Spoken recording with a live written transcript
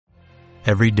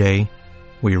Every day,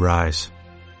 we rise,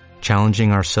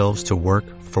 challenging ourselves to work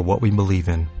for what we believe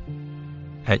in.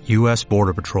 At U.S.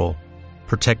 Border Patrol,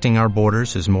 protecting our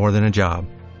borders is more than a job.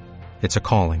 It's a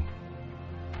calling.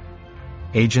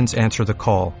 Agents answer the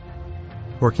call,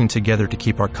 working together to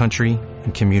keep our country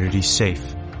and communities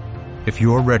safe. If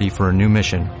you are ready for a new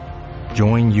mission,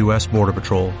 join U.S. Border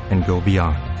Patrol and go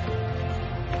beyond.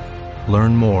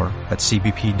 Learn more at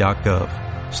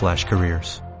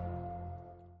cbp.gov/careers.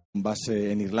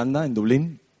 Base en Irlanda, en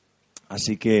Dublín.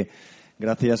 Así que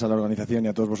gracias a la organización y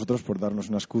a todos vosotros por darnos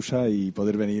una excusa y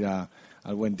poder venir al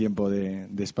buen tiempo de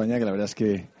España, que la verdad es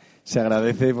que se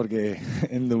agradece porque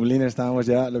en Dublín estábamos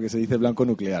ya, lo que se dice, blanco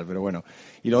nuclear. Pero bueno,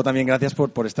 y luego también gracias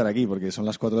por estar aquí, porque son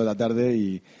las 4 de la tarde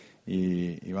y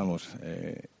vamos,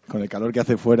 con el calor que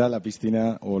hace fuera, la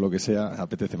piscina o lo que sea,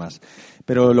 apetece más.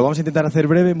 Pero lo vamos a intentar hacer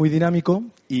breve, muy dinámico,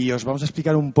 y os vamos a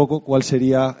explicar un poco cuál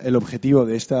sería el objetivo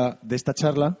de esta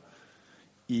charla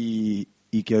y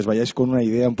que os vayáis con una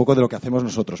idea un poco de lo que hacemos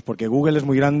nosotros. Porque Google es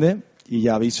muy grande y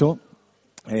ya aviso,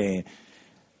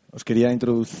 os quería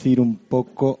introducir un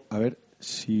poco, a ver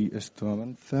si esto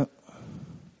avanza.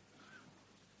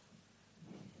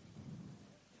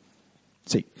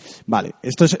 Sí, vale.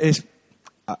 Esto es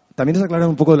también es aclarar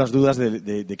un poco las dudas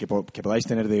que podáis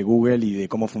tener de Google y de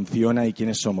cómo funciona y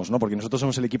quiénes somos, ¿no? Porque nosotros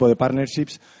somos el equipo de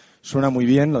partnerships. Suena muy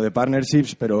bien lo de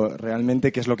partnerships, pero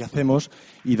realmente qué es lo que hacemos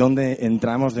y dónde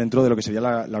entramos dentro de lo que sería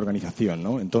la organización,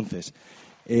 ¿no? Entonces,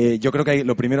 yo creo que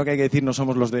lo primero que hay que decir, no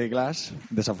somos los de Glass,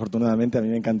 desafortunadamente. A mí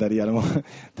me encantaría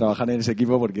trabajar en ese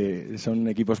equipo porque son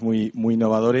equipos muy, muy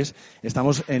innovadores.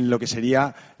 Estamos en lo que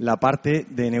sería la parte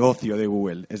de negocio de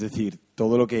Google, es decir,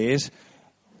 todo lo que es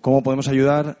cómo podemos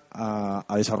ayudar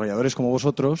a desarrolladores como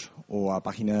vosotros o a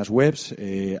páginas web,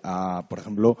 por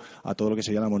ejemplo, a todo lo que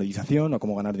sería la monetización, a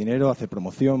cómo ganar dinero, hacer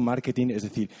promoción, marketing. Es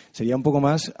decir, sería un poco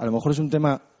más, a lo mejor es un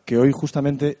tema que hoy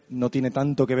justamente no tiene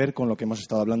tanto que ver con lo que hemos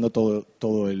estado hablando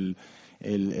todo el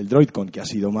Droidcon, que ha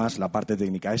sido más la parte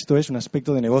técnica. Esto es un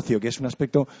aspecto de negocio, que es un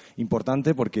aspecto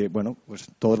importante porque, bueno, pues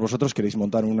todos vosotros queréis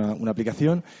montar una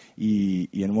aplicación y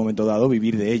en un momento dado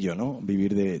vivir de ello, ¿no?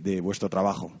 Vivir de vuestro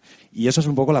trabajo. Y eso es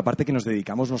un poco la parte que nos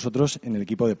dedicamos nosotros en el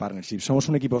equipo de Partnership. Somos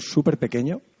un equipo súper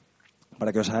pequeño.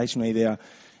 Para que os hagáis una idea,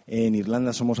 en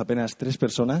Irlanda somos apenas 3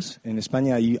 personas. En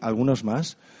España hay algunos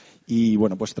más. Y,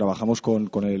 bueno, pues trabajamos con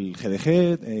el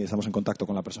GDG, estamos en contacto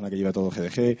con la persona que lleva todo el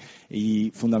GDG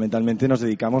y fundamentalmente nos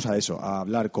dedicamos a eso, a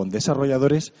hablar con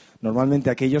desarrolladores,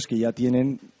 normalmente aquellos que ya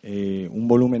tienen un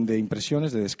volumen de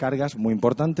impresiones, de descargas muy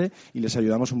importante, y les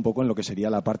ayudamos un poco en lo que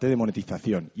sería la parte de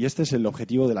monetización. Y este es el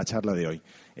objetivo de la charla de hoy,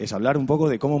 es hablar un poco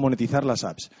de cómo monetizar las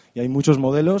apps. Y hay muchos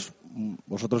modelos,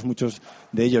 vosotros muchos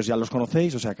de ellos ya los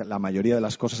conocéis, o sea que la mayoría de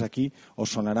las cosas aquí os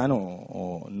sonarán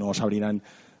o no os abrirán.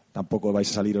 Tampoco vais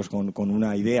a saliros con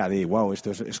una idea de, wow,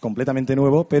 esto es completamente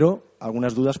nuevo, pero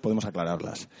algunas dudas podemos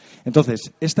aclararlas.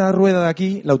 Entonces, esta rueda de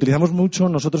aquí la utilizamos mucho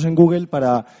nosotros en Google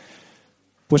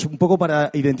pues un poco para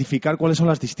identificar cuáles son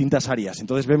las distintas áreas.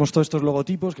 Entonces, vemos todos estos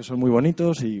logotipos que son muy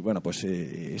bonitos y, bueno, pues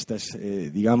esta es,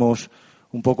 digamos,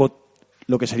 un poco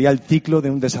lo que sería el ciclo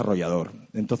de un desarrollador.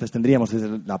 Entonces, tendríamos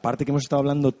desde la parte que hemos estado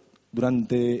hablando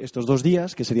durante estos 2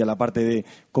 días, que sería la parte de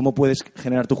cómo puedes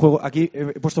generar tu juego. Aquí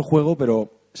he puesto juego,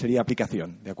 pero sería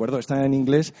aplicación, ¿de acuerdo? Está en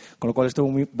inglés, con lo cual esto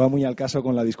va muy al caso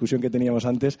con la discusión que teníamos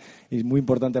antes. Y es muy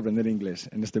importante aprender inglés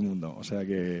en este mundo. O sea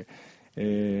que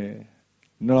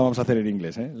no la vamos a hacer en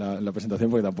inglés, la presentación,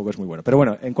 porque tampoco es muy buena. Pero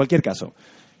bueno, en cualquier caso,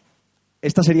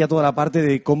 esta sería toda la parte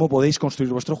de cómo podéis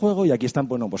construir vuestro juego, y aquí están,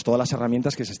 bueno, pues todas las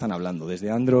herramientas que se están hablando,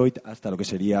 desde Android hasta lo que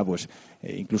sería, pues,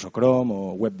 incluso Chrome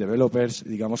o Web Developers,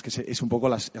 digamos que es un poco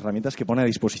las herramientas que pone a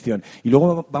disposición. Y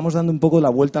luego vamos dando un poco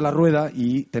la vuelta a la rueda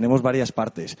y tenemos varias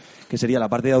partes, que sería la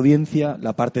parte de audiencia,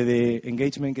 la parte de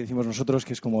engagement que decimos nosotros,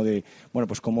 que es como de, bueno,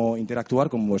 pues cómo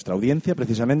interactuar con vuestra audiencia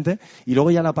precisamente, y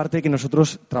luego ya la parte que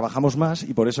nosotros trabajamos más,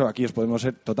 y por eso aquí os podemos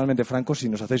ser totalmente francos si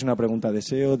nos hacéis una pregunta de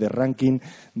SEO, de ranking,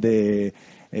 de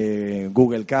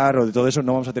Google Car o de todo eso,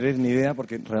 no vamos a tener ni idea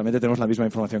porque realmente tenemos la misma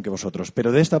información que vosotros.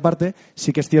 Pero de esta parte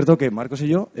sí que es cierto que Marcos y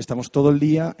yo estamos todo el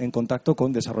día en contacto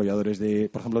con desarrolladores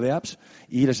por ejemplo, de apps,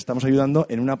 y les estamos ayudando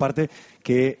en una parte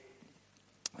que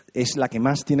es la que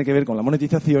más tiene que ver con la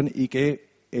monetización y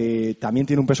que también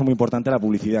tiene un peso muy importante la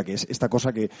publicidad, que es esta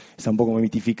cosa que está un poco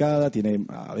mitificada,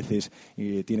 a veces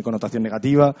tiene connotación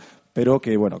negativa, pero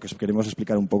que, bueno, que queremos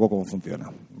explicar un poco cómo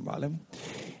funciona, ¿vale?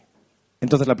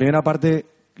 Entonces, la primera parte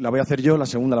la voy a hacer yo, la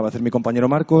segunda la va a hacer mi compañero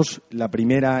Marcos. La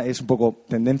primera es un poco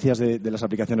tendencias de las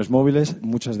aplicaciones móviles.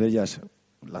 Muchas de ellas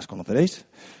las conoceréis,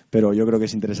 pero yo creo que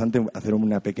es interesante hacer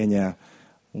una pequeña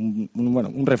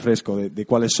un refresco de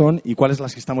cuáles son y cuáles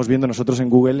las que estamos viendo nosotros en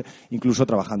Google, incluso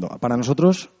trabajando. Para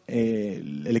nosotros,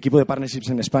 el equipo de partnerships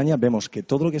en España, vemos que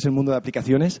todo lo que es el mundo de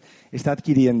aplicaciones está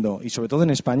adquiriendo, y sobre todo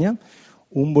en España,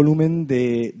 un volumen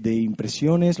de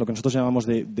impresiones, lo que nosotros llamamos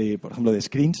por ejemplo, de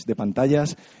screens, de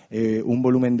pantallas, un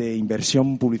volumen de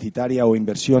inversión publicitaria o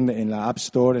inversión en la App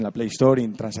Store, en la Play Store,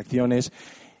 en transacciones,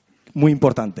 muy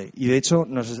importante. Y de hecho,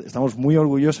 estamos muy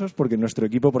orgullosos porque en nuestro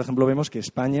equipo, por ejemplo, vemos que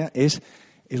España es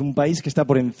un país que está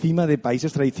por encima de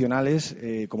países tradicionales,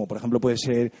 como por ejemplo puede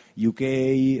ser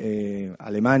UK,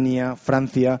 Alemania,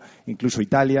 Francia, incluso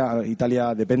Italia.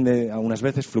 Italia depende algunas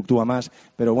veces, fluctúa más,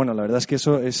 pero bueno, la verdad es que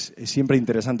eso es siempre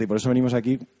interesante y por eso venimos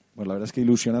aquí, pues la verdad es que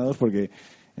ilusionados porque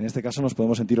en este caso nos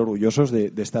podemos sentir orgullosos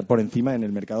de estar por encima en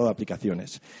el mercado de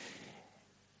aplicaciones.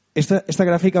 Esta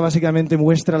gráfica básicamente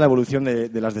muestra la evolución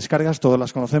de las descargas, todos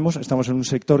las conocemos, estamos en un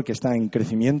sector que está en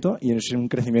crecimiento y es un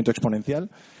crecimiento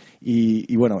exponencial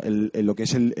y bueno, lo que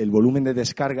es el volumen de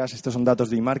descargas, estos son datos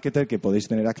de eMarketer que podéis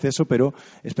tener acceso, pero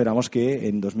esperamos que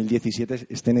en 2017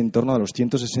 estén en torno a los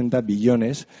 160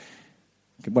 billones,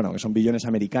 que son billones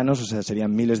americanos, o sea,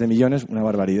 serían miles de millones, una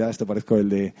barbaridad, esto parezco el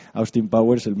de Austin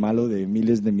Powers, el malo de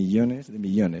miles de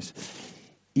millones.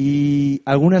 Y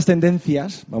algunas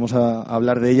tendencias, vamos a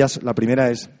hablar de ellas. La primera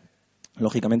es,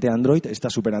 lógicamente, Android está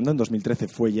superando. En 2013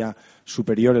 fue ya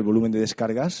superior el volumen de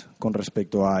descargas con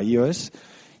respecto a iOS.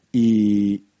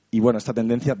 Y bueno, esta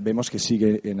tendencia vemos que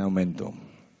sigue en aumento.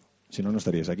 Si no, no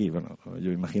estaríais aquí. Bueno,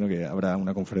 yo imagino que habrá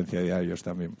una conferencia de iOS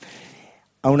también.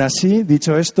 Aún así,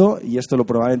 dicho esto, y esto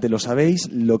probablemente lo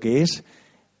sabéis, lo que es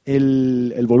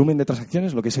el volumen de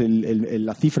transacciones, lo que es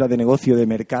la cifra de negocio de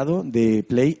mercado de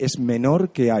Play es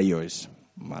menor que iOS,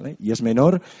 ¿vale? Y es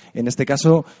menor, en este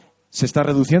caso se está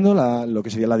reduciendo lo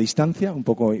que sería la distancia, un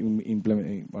poco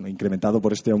incrementado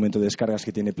por este aumento de descargas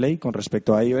que tiene Play con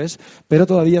respecto a iOS, pero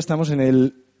todavía estamos en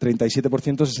el 37%,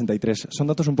 63%. Son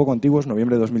datos un poco antiguos,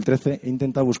 noviembre de 2013, he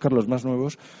intentado buscar los más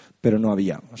nuevos, pero no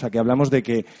había. O sea que hablamos de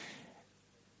que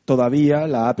todavía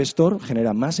la App Store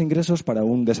genera más ingresos para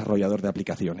un desarrollador de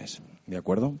aplicaciones, ¿de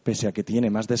acuerdo? Pese a que tiene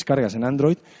más descargas en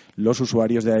Android, los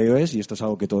usuarios de iOS, y esto es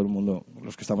algo que todo el mundo,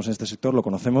 los que estamos en este sector, lo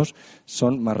conocemos,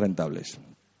 son más rentables.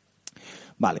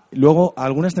 Vale, luego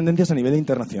algunas tendencias a nivel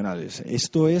internacionales.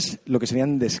 Esto es lo que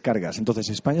serían descargas. Entonces,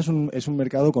 España es un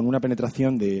mercado con una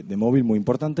penetración de móvil muy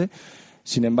importante.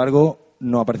 Sin embargo,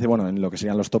 no aparece en lo que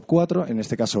serían los top 4. En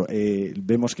este caso,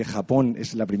 vemos que Japón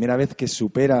es la primera vez que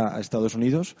supera a Estados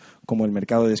Unidos como el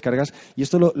mercado de descargas. Y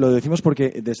esto lo decimos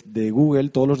porque desde Google,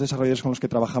 todos los desarrolladores con los que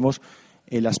trabajamos,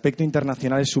 el aspecto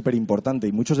internacional es súper importante.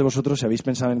 Y muchos de vosotros, si habéis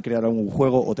pensado en crear algún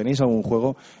juego o tenéis algún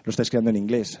juego, lo estáis creando en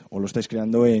inglés o lo estáis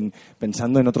creando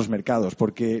pensando en otros mercados.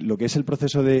 Porque lo que es el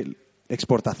proceso de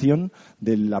exportación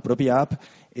de la propia app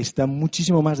está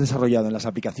muchísimo más desarrollado en las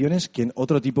aplicaciones que en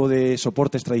otro tipo de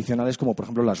soportes tradicionales como, por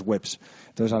ejemplo, las webs.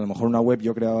 Entonces, a lo mejor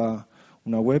yo creaba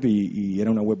una web y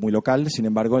era una web muy local. Sin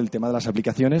embargo, el tema de las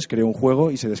aplicaciones, creo un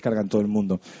juego y se descarga en todo el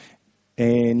mundo.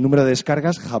 En número de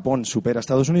descargas, Japón supera a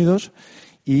Estados Unidos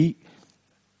y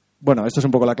bueno, esto es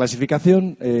un poco la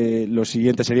clasificación. Lo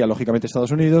siguiente sería, lógicamente,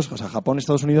 Estados Unidos. O sea, Japón,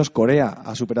 Estados Unidos, Corea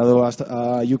ha superado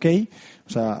a UK, o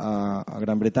sea, a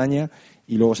Gran Bretaña,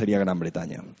 y luego sería Gran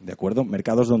Bretaña, ¿de acuerdo?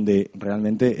 Mercados donde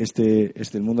realmente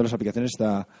el mundo de las aplicaciones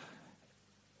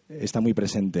está muy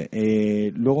presente.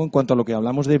 Luego, en cuanto a lo que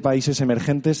hablamos de países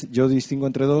emergentes, yo distingo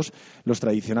entre dos. Los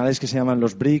tradicionales que se llaman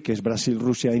los BRIC, que es Brasil,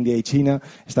 Rusia, India y China,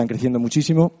 están creciendo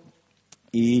muchísimo.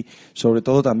 Y sobre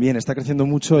todo también está creciendo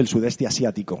mucho el sudeste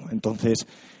asiático. Entonces,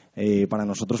 para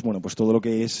nosotros, pues todo lo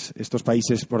que es estos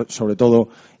países, sobre todo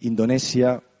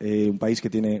Indonesia, un país que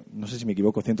tiene, no sé si me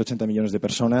equivoco, 180 millones de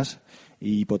personas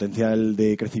y potencial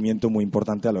de crecimiento muy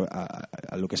importante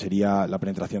a lo que sería la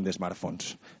penetración de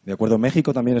smartphones. ¿De acuerdo?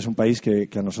 México también es un país que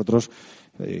a nosotros,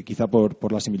 quizá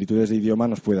por las similitudes de idioma,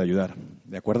 nos puede ayudar.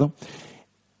 ¿De acuerdo?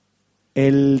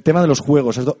 El tema de los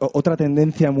juegos es otra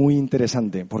tendencia muy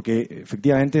interesante, porque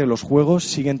efectivamente los juegos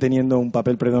siguen teniendo un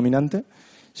papel predominante.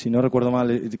 Si no recuerdo mal,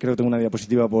 creo que tengo una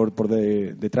diapositiva por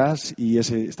detrás y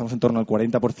estamos en torno al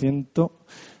 40%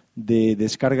 de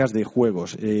descargas de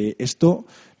juegos. Esto,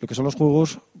 lo que son los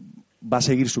juegos, va a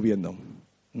seguir subiendo.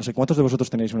 No sé, ¿cuántos de vosotros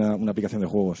tenéis una aplicación de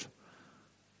juegos?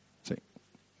 Sí.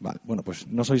 Vale, bueno, pues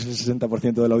no sois el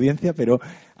 60% de la audiencia, pero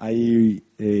hay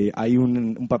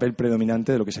un papel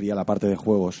predominante de lo que sería la parte de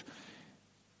juegos.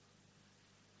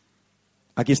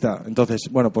 Aquí está. Entonces,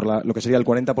 por lo que sería el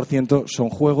 40% son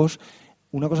juegos.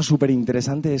 Una cosa súper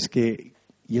interesante es que,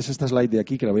 y es esta slide de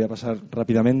aquí, que la voy a pasar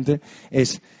rápidamente,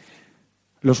 es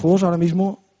los juegos ahora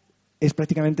mismo es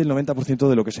prácticamente el 90%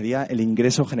 de lo que sería el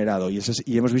ingreso generado y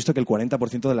hemos visto que el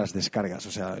 40% de las descargas,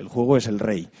 o sea, el juego es el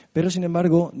rey. Pero, sin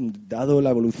embargo, dado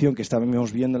la evolución que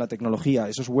estábamos viendo en la tecnología,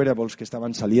 esos wearables que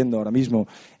estaban saliendo ahora mismo,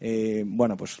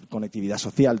 pues conectividad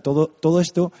social, todo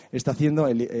esto está haciendo,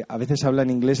 a veces habla en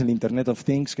inglés el Internet of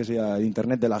Things, que sea el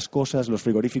Internet de las cosas, los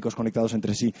frigoríficos conectados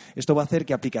entre sí. Esto va a hacer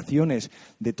que aplicaciones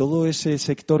de todo ese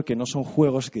sector que no son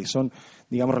juegos, que son,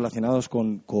 digamos, relacionados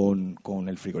con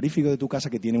el frigorífico de tu casa,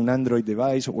 que tiene un Android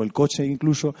device o el coche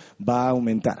incluso, va a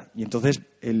aumentar. Y entonces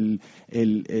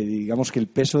digamos que el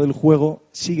peso del juego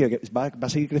va a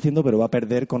seguir creciendo, pero va a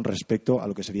perder con respecto a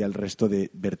lo que sería el resto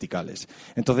de verticales.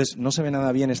 Entonces no se ve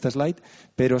nada bien esta slide,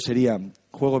 pero sería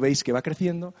juego base que va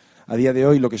creciendo. A día de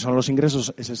hoy lo que son los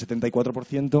ingresos es el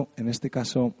 74%, en este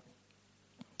caso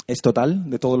es total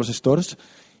de todos los stores.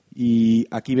 Y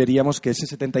aquí veríamos que ese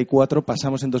 74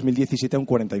 pasamos en 2017 a un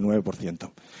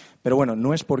 49%. Pero bueno,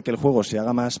 no es porque el juego se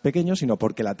haga más pequeño, sino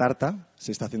porque la tarta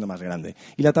se está haciendo más grande.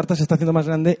 Y la tarta se está haciendo más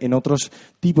grande en otros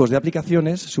tipos de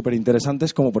aplicaciones súper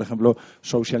interesantes, como por ejemplo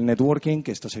social networking,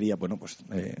 que esto sería,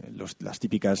 las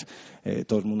típicas,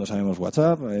 todo el mundo sabemos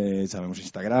WhatsApp, sabemos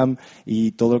Instagram,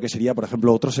 y todo lo que sería, por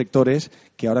ejemplo, otros sectores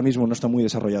que ahora mismo no están muy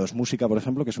desarrollados. Música, por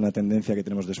ejemplo, que es una tendencia que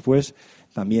tenemos después.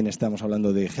 También estamos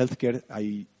hablando de healthcare.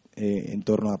 Hay en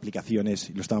torno a aplicaciones,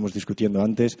 y lo estábamos discutiendo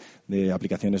antes, de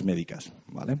aplicaciones médicas,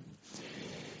 ¿vale?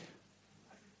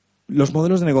 Los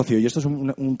modelos de negocio, y esto es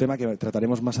un tema que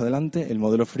trataremos más adelante, el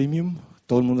modelo freemium.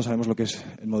 Todo el mundo sabemos lo que es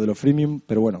el modelo freemium,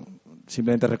 pero bueno,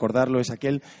 simplemente recordarlo, es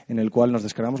aquel en el cual nos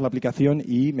descargamos la aplicación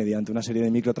y mediante una serie de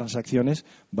microtransacciones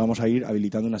vamos a ir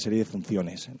habilitando una serie de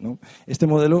funciones, ¿no? Este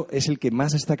modelo es el que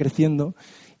más está creciendo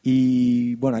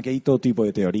y, bueno, aquí hay todo tipo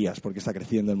de teorías. ¿Por qué está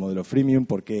creciendo el modelo freemium?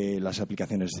 ¿Por qué las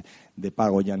aplicaciones de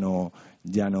pago ya no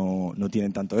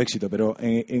tienen tanto éxito? Pero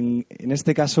en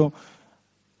este caso,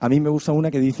 a mí me gusta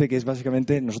una que dice que es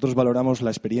básicamente nosotros valoramos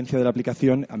la experiencia de la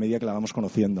aplicación a medida que la vamos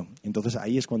conociendo. Entonces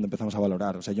ahí es cuando empezamos a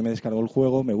valorar. O sea, yo me descargo el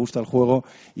juego, me gusta el juego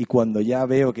y cuando ya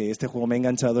veo que este juego me ha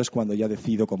enganchado es cuando ya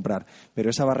decido comprar.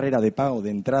 Pero esa barrera de pago de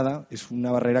entrada es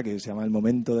una barrera que se llama el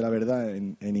momento de la verdad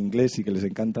en inglés y que les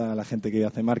encanta a la gente que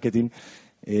hace marketing.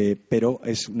 Pero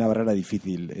es una barrera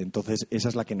difícil. Entonces esa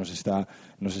es la que nos está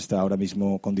ahora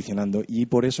mismo condicionando y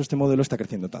por eso este modelo está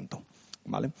creciendo tanto,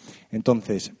 ¿vale?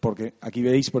 Entonces, porque aquí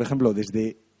veis, por ejemplo,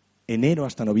 desde enero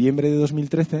hasta noviembre de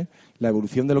 2013, la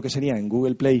evolución de lo que sería en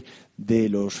Google Play de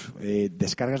los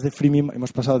descargas de freemium,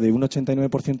 hemos pasado de un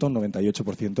 89% a un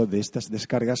 98% de estas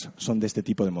descargas son de este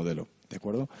tipo de modelo, ¿de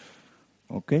acuerdo?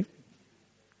 ¿Ok?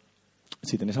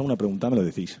 Si tenéis alguna pregunta me lo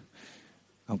decís.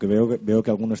 Aunque veo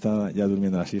que alguno está ya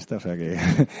durmiendo la siesta, o sea que...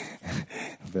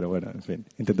 Pero bueno, en fin,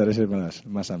 intentaré ser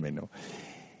más ameno.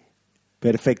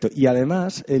 Perfecto. Y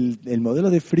además, el modelo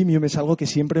de freemium es algo que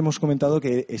siempre hemos comentado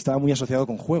que estaba muy asociado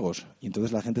con juegos. Y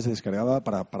entonces la gente se descargaba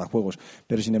para juegos.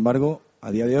 Pero, sin embargo,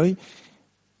 a día de hoy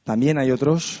también hay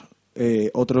otras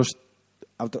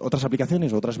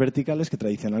aplicaciones o otras verticales que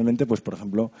tradicionalmente, pues por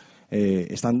ejemplo,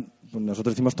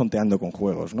 nosotros decimos tonteando con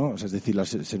juegos, ¿no? Es decir, los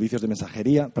servicios de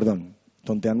mensajería,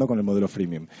 tonteando con el modelo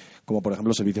freemium, como por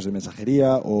ejemplo servicios de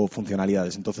mensajería o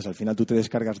funcionalidades. Entonces, al final tú te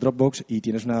descargas Dropbox y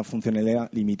tienes una funcionalidad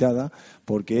limitada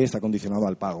porque está condicionado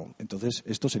al pago. Entonces,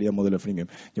 esto sería un modelo freemium.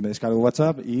 Yo me descargo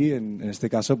WhatsApp y en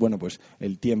este caso, bueno, pues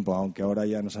el tiempo, aunque ahora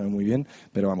ya no sabe muy bien,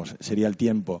 pero vamos, sería el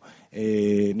tiempo.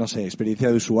 No sé, experiencia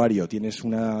de usuario, tienes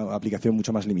una aplicación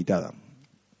mucho más limitada.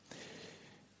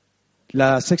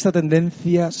 La sexta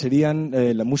tendencia serían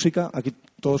la música. Aquí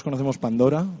todos conocemos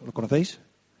Pandora, ¿lo conocéis?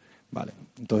 Vale,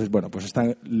 entonces, bueno, pues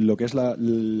están lo que es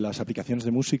las aplicaciones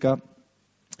de música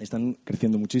están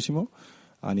creciendo muchísimo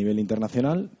a nivel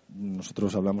internacional.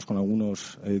 Nosotros hablamos con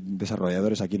algunos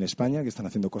desarrolladores aquí en España que están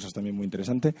haciendo cosas también muy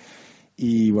interesantes.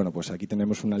 Y, bueno, pues aquí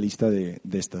tenemos una lista de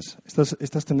estas.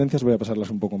 Estas tendencias voy a pasarlas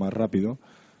un poco más rápido,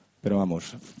 pero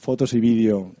vamos, fotos y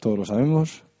vídeo todos lo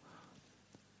sabemos.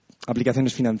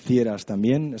 Aplicaciones financieras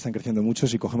también están creciendo mucho.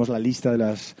 Si cogemos la lista de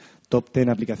las top 10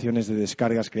 aplicaciones de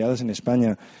descargas creadas en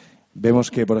España,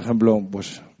 vemos que, por ejemplo,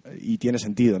 pues, y tiene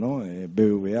sentido, ¿no?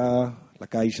 BBVA, La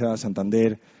Caixa,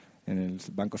 Santander, en el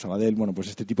Banco Sabadell, bueno, pues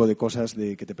este tipo de cosas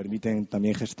que te permiten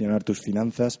también gestionar tus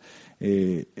finanzas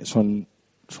son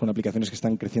aplicaciones que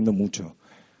están creciendo mucho.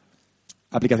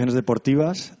 Aplicaciones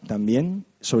deportivas también,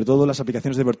 sobre todo las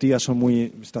aplicaciones deportivas son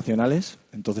muy estacionales,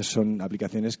 entonces son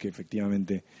aplicaciones que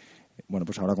efectivamente, bueno,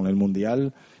 pues ahora con el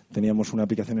Mundial teníamos una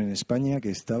aplicación en España que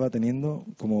estaba teniendo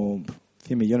como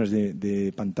 100 millones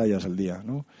de pantallas al día,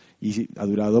 ¿no? Y ha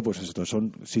durado, pues esto,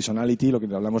 son seasonality, lo que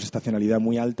hablamos de estacionalidad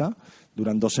muy alta,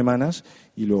 duran 2 semanas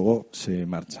y luego se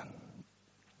marchan.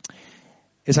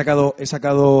 He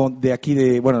sacado de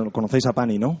aquí bueno, conocéis a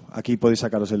Pani, ¿no? Aquí podéis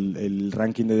sacaros el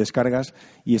ranking de descargas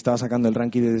y estaba sacando el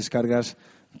ranking de descargas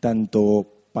tanto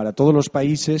para todos los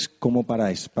países como para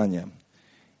España.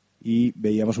 Y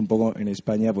veíamos un poco en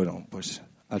España, bueno, pues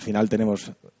al final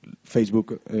tenemos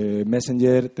Facebook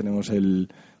Messenger, tenemos el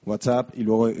WhatsApp y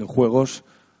luego en juegos,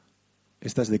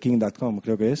 esta es de King.com,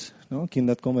 creo que es, ¿no?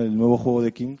 King.com, el nuevo juego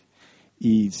de King,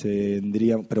 y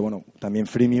pero bueno, también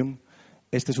freemium.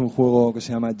 Este es un juego que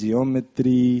se llama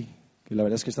Geometry, que la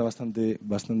verdad es que está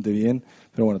bastante bien,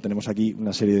 pero bueno, tenemos aquí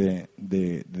una serie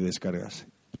de descargas.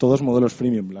 Todos modelos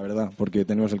freemium, la verdad, porque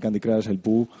tenemos el Candy Crush, el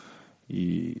Pooh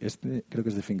y este creo que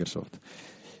es de Fingersoft.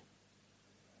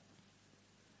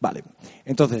 Vale,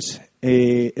 entonces,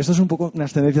 esto es un poco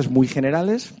unas tendencias muy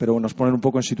generales, pero nos ponen un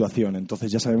poco en situación.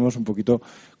 Entonces ya sabemos un poquito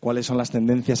cuáles son las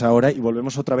tendencias ahora y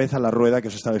volvemos otra vez a la rueda que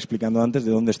os estaba explicando antes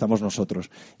de dónde estamos nosotros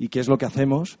y qué es lo que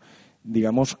hacemos,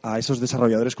 digamos, a esos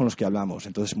desarrolladores con los que hablamos.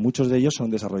 Entonces, muchos de ellos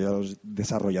son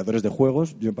desarrolladores de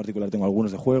juegos. Yo en particular tengo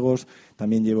algunos de juegos.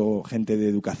 También llevo gente de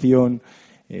educación,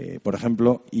 por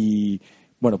ejemplo, y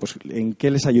bueno, pues ¿en qué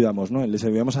les ayudamos, no? Les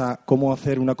ayudamos a cómo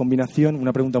hacer una combinación,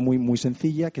 una pregunta muy, muy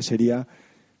sencilla, que sería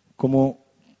cómo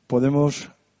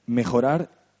podemos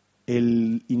mejorar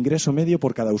el ingreso medio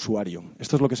por cada usuario.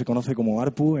 Esto es lo que se conoce como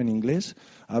ARPU en inglés,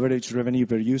 Average Revenue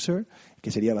Per User,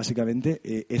 que sería básicamente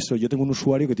eso. Yo tengo un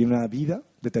usuario que tiene una vida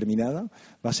determinada.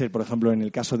 Va a ser, por ejemplo, en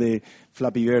el caso de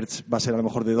Flappy Birds, va a ser a lo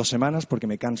mejor de 2 semanas porque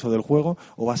me canso del juego,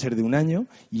 o va a ser de 1 año.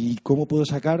 ¿Y cómo puedo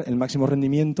sacar el máximo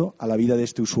rendimiento a la vida de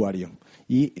este usuario?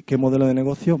 ¿Y qué modelo de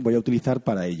negocio voy a utilizar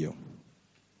para ello?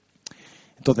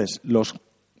 Entonces, los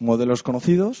modelos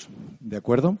conocidos, ¿de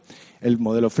acuerdo? El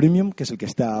modelo freemium, que es el que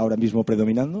está ahora mismo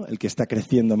predominando, el que está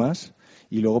creciendo más.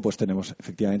 Y luego pues tenemos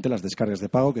efectivamente las descargas de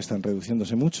pago que están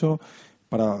reduciéndose mucho,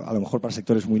 a lo mejor para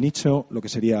sectores muy nicho, lo que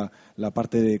sería la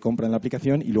parte de compra en la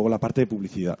aplicación y luego la parte de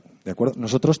publicidad, ¿de acuerdo?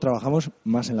 Nosotros trabajamos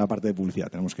más en la parte de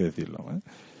publicidad, tenemos que decirlo, ¿eh?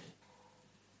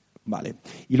 Vale.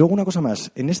 Y luego una cosa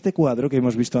más. En este cuadro que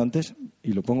hemos visto antes,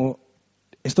 y lo pongo,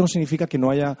 esto no significa que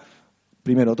no haya,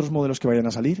 primero, otros modelos que vayan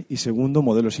a salir y segundo,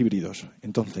 modelos híbridos.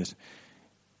 Entonces,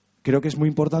 creo que es muy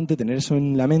importante tener eso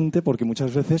en la mente porque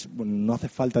muchas veces no hace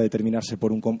falta determinarse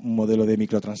por un modelo de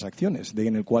microtransacciones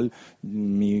en el cual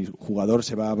mi jugador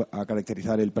se va a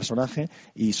caracterizar el personaje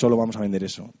y solo vamos a vender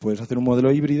eso. Puedes hacer un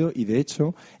modelo híbrido y, de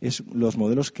hecho, es los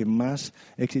modelos que más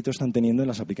éxito están teniendo en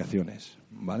las aplicaciones,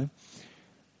 ¿vale?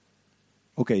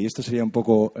 Ok, esto sería un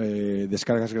poco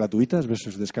descargas gratuitas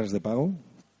versus descargas de pago.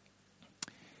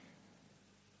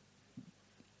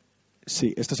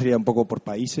 Sí, esto sería un poco por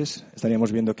países.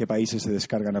 Estaríamos viendo qué países se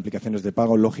descargan aplicaciones de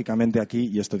pago. Lógicamente aquí,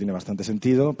 y esto tiene bastante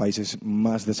sentido, países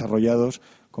más desarrollados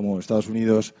como Estados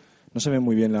Unidos. No se ve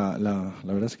muy bien la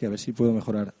verdad es que a ver si puedo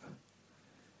mejorar.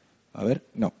 A ver,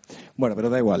 no. Bueno, pero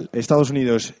da igual. Estados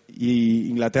Unidos y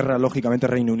Inglaterra, lógicamente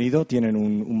Reino Unido, tienen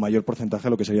un mayor porcentaje de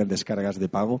lo que serían descargas de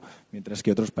pago, mientras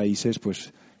que otros países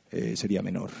pues sería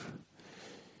menor.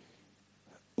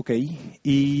 Ok,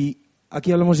 y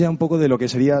aquí hablamos ya un poco de lo que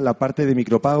sería la parte de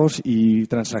micropagos y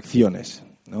transacciones,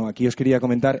 ¿no? Aquí os quería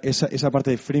comentar esa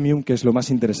parte de freemium, que es lo más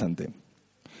interesante.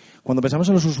 Cuando pensamos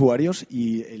en los usuarios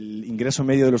y el ingreso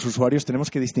medio de los usuarios,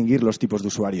 tenemos que distinguir los tipos de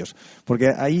usuarios.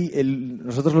 Porque ahí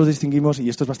nosotros los distinguimos, y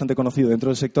esto es bastante conocido dentro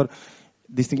del sector,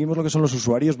 distinguimos lo que son los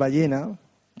usuarios ballena,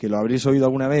 que lo habréis oído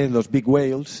alguna vez, los big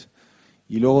whales.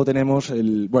 Y luego tenemos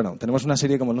tenemos una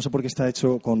serie, como no sé por qué está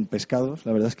hecho con pescados,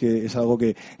 la verdad es que es algo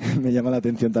que me llama la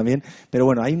atención también, pero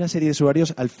bueno, hay una serie de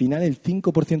usuarios, al final el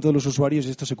 5% de los usuarios, y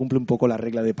esto se cumple un poco la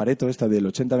regla de Pareto, esta del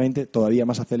 80-20, todavía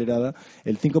más acelerada,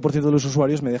 el 5% de los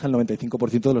usuarios me deja el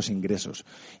 95% de los ingresos.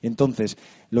 Entonces,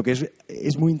 lo que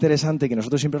es muy interesante, que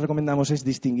nosotros siempre recomendamos, es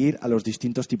distinguir a los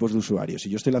distintos tipos de usuarios. Si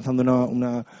yo estoy lanzando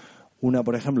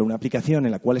por ejemplo, una aplicación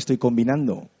en la cual estoy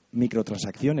combinando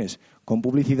microtransacciones con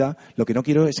publicidad, lo que no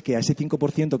quiero es que a ese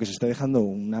 5% que se está dejando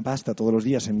una pasta todos los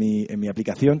días en mi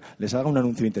aplicación les haga un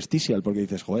anuncio intersticial, porque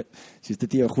dices, joder, si este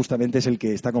tío justamente es el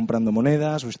que está comprando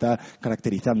monedas o está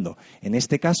caracterizando. En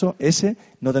este caso, ese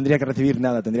no tendría que recibir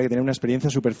nada, tendría que tener una experiencia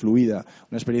súper fluida,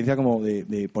 una experiencia como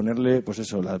de ponerle, pues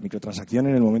eso, la microtransacción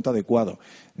en el momento adecuado,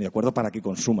 de acuerdo, para que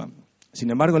consuman. Sin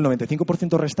embargo, el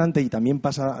 95% restante, y también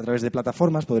pasa a través de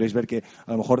plataformas, podréis ver que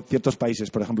a lo mejor ciertos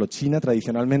países, por ejemplo China,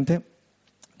 tradicionalmente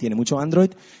tiene mucho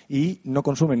Android y no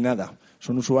consumen nada.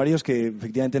 Son usuarios que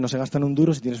efectivamente no se gastan un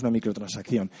duro si tienes una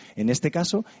microtransacción. En este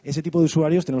caso, ese tipo de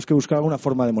usuarios tenemos que buscar alguna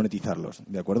forma de monetizarlos,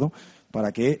 ¿de acuerdo?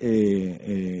 Para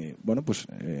que,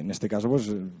 en este caso,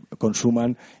 pues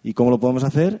consuman. ¿Y cómo lo podemos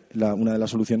hacer? Una de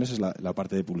las soluciones es la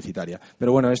parte de publicitaria.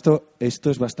 Pero bueno, esto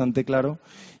es bastante claro.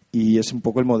 y es un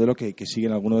poco el modelo que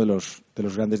siguen algunos de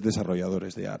los grandes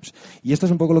desarrolladores de apps. Y esto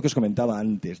es un poco lo que os comentaba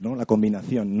antes, ¿no? La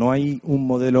combinación. No hay un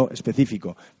modelo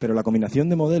específico, pero la combinación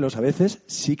de modelos a veces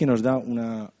sí que nos da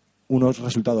unos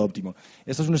resultados óptimos.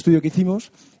 Esto es un estudio que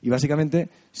hicimos y básicamente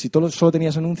si solo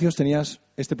tenías anuncios tenías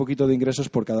este poquito de ingresos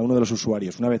por cada uno de los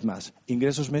usuarios. Una vez más,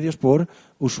 ingresos medios por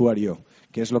usuario,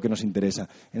 que es lo que nos interesa.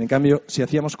 En cambio, si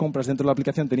hacíamos compras dentro de la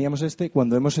aplicación teníamos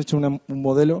cuando hemos hecho un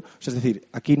modelo, es decir,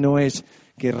 aquí no es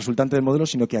que resultante del modelo,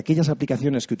 sino que aquellas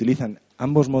aplicaciones que utilizan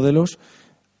ambos modelos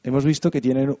hemos visto que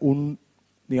tienen un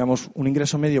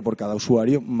ingreso medio por cada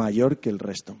usuario mayor que el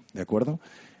resto, ¿de acuerdo?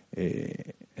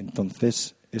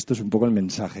 Entonces, esto es un poco el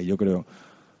mensaje, yo creo.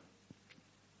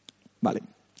 Vale.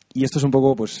 Y esto es un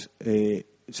poco,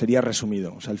 sería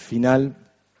resumido. O sea, al final,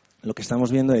 lo que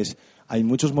estamos viendo hay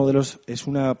muchos modelos, es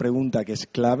una pregunta que es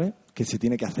clave, que se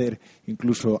tiene que hacer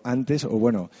incluso antes,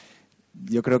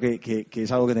 yo creo que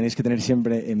es algo que tenéis que tener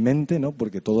siempre en mente, ¿no?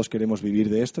 Porque todos queremos vivir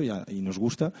de esto y nos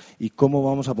gusta. Y cómo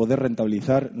vamos a poder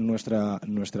rentabilizar nuestra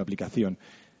aplicación.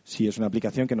 Si es una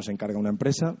aplicación que nos encarga una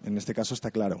empresa, en este caso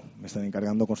está claro, me están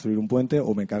encargando construir un puente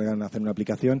o me encargan hacer una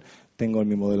aplicación, tengo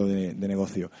mi modelo de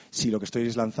negocio. Si lo que estoy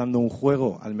es lanzando un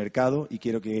juego al mercado y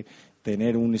quiero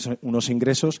tener unos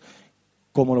ingresos,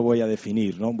 ¿cómo lo voy a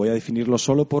definir? ¿No? ¿Voy a definirlo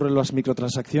solo por las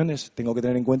microtransacciones? Tengo que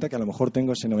tener en cuenta que a lo mejor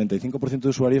tengo ese 95% de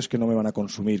usuarios que no me van a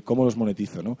consumir. ¿Cómo los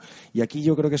monetizo? ¿No? Y aquí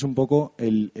yo creo que es un poco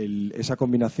esa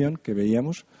combinación que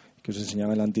veíamos, que os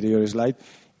enseñaba en la anterior slide.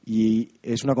 Y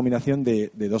es una combinación de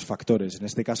dos factores. En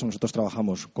este caso, nosotros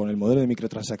trabajamos con el modelo de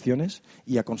microtransacciones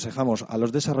y aconsejamos a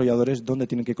los desarrolladores dónde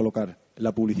tienen que colocar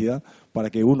la publicidad para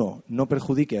que uno no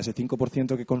perjudique a ese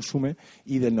 5% que consume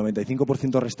y del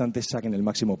 95% restante saquen el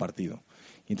máximo partido.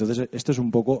 Y entonces, esto es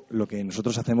un poco lo que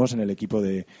nosotros hacemos en el equipo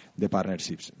de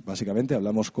partnerships. Básicamente,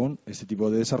 hablamos con este tipo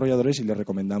de desarrolladores y les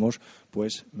recomendamos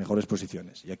mejores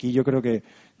posiciones. Y aquí yo creo que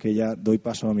ya doy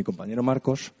paso a mi compañero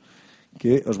Marcos,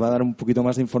 que os va a dar un poquito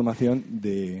más de información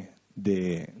de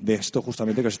esto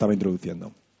justamente que os estaba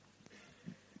introduciendo.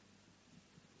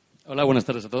 Hola, buenas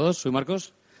tardes a todos. Soy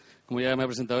Marcos. Como ya me ha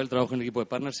presentado él, trabajo en el equipo de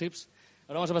Partnerships.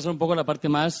 Ahora vamos a pasar un poco a la parte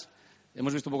más.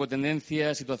 Hemos visto un poco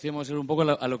tendencias, situación, vamos a ir un poco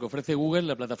a lo que ofrece Google,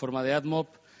 la plataforma de AdMob,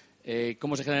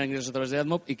 cómo se generan ingresos a través de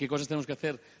AdMob y qué cosas tenemos que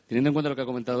hacer, teniendo en cuenta lo que ha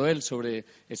comentado él sobre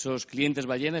esos clientes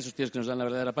ballena, esos tíos que nos dan la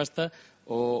verdadera pasta,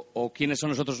 o quiénes son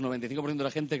nosotros, 95% de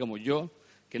la gente, como yo,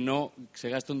 que no se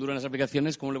gasta un duro en las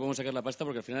aplicaciones, ¿cómo le podemos sacar la pasta?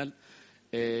 Porque al final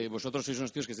vosotros sois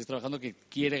unos tíos que estáis trabajando que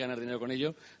quiere ganar dinero con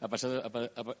ello, aparte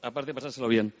de pasárselo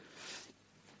bien.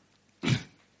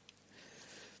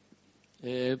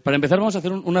 Para empezar vamos a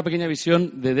hacer una pequeña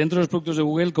visión de dentro de los productos de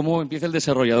Google, cómo empieza el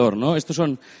desarrollador, ¿no? Estos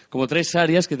son como 3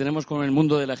 áreas que tenemos con el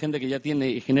mundo de la gente que ya tiene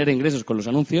y genera ingresos con los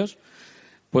anuncios.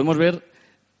 Podemos ver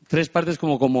 3 partes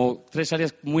como 3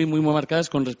 áreas muy, muy, muy marcadas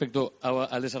con respecto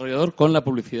al desarrollador con la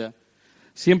publicidad.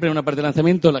 Siempre en una parte de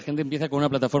lanzamiento la gente empieza con una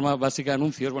plataforma básica de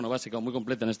anuncios, básica o muy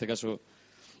completa en este caso,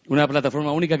 una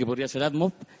plataforma única que podría ser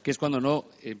AdMob, que es cuando no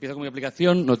empiezo con mi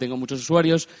aplicación, no tengo muchos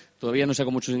usuarios, todavía no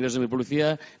saco muchos ingresos de mi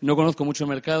publicidad, no conozco mucho el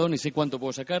mercado, ni sé cuánto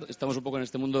puedo sacar, estamos un poco en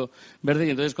este mundo verde y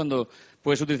entonces cuando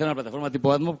puedes utilizar una plataforma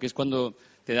tipo AdMob, que es cuando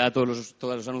te da a todos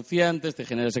los anunciantes, te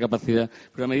genera esa capacidad.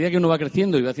 Pero a medida que uno va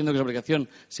creciendo y va haciendo que su aplicación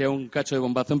sea un cacho de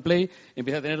bombazo en Play,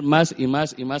 empieza a tener más y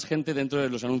más y más gente dentro de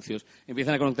los anuncios.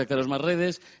 Empiezan a contactaros más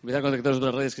redes, empiezan a contactaros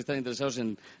otras redes que están interesados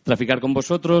en traficar con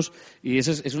vosotros y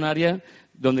esa es un área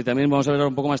donde también vamos a ver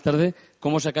un poco más tarde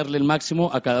cómo sacarle el máximo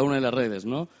a cada una de las redes,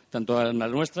 ¿no? Tanto a la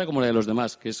nuestra como a la de los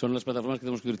demás, que son las plataformas que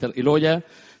tenemos que utilizar. Y luego ya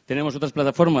tenemos otras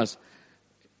plataformas,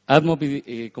 AdMob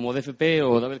como DFP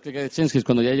o Double Click AdSense, que es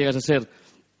cuando ya llegas a ser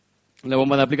la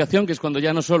bomba de aplicación, que es cuando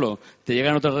ya no solo te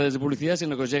llegan otras redes de publicidad,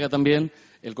 sino que os llega también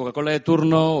el Coca-Cola de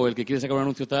turno o el que quiere sacar un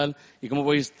anuncio tal y cómo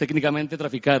podéis técnicamente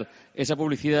traficar esa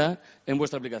publicidad en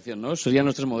vuestra aplicación, ¿no? Serían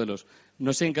nuestros modelos.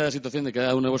 No sé en cada situación de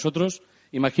cada uno de vosotros.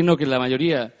 Imagino que la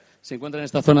mayoría se encuentra en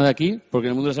esta zona de aquí, porque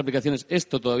en el mundo de las aplicaciones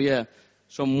esto todavía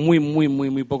son muy, muy,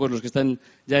 muy, muy pocos los que están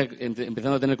ya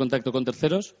empezando a tener contacto con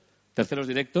terceros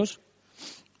directos.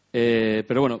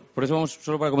 Pero bueno, por eso vamos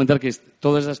solo para comentar que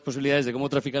todas esas posibilidades de cómo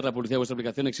traficar la publicidad de vuestra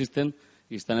aplicación existen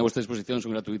y están a vuestra disposición,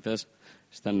 son gratuitas,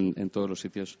 están en todos los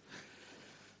sitios.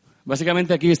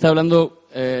 Básicamente aquí está hablando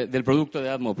del producto de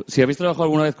AdMob. Si habéis trabajado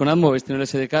alguna vez con AdMob, habéis tenido el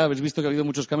SDK, habéis visto que ha habido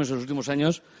muchos cambios en los últimos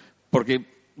años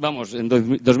porque, en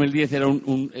 2010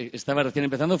 estaba recién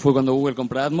empezando, fue cuando Google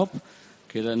compró AdMob,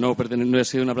 que no ha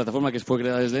sido una plataforma que fue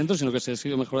creada desde dentro, sino que se ha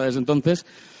sido mejorada desde entonces.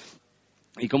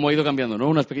 Y cómo ha ido cambiando, ¿no?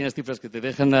 Unas pequeñas cifras que te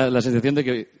dejan la sensación de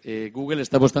que Google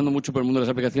está apostando mucho por el mundo de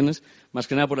las aplicaciones, más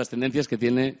que nada por las tendencias que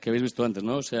habéis visto antes,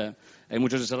 ¿no? O sea, hay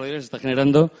muchos desarrolladores, se está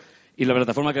generando y la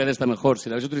plataforma cada vez está mejor. Si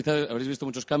la habéis utilizado, habréis visto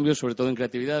muchos cambios, sobre todo en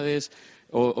creatividades,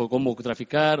 o cómo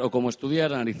traficar, o cómo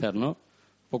estudiar, analizar, ¿no?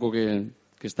 Un poco que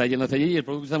está yendo hacia allí y el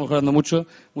producto está mejorando mucho.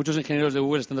 Muchos ingenieros de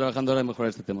Google están trabajando ahora en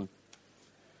mejorar este tema.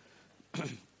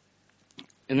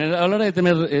 A la hora de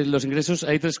tener los ingresos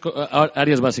hay 3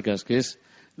 áreas básicas, que es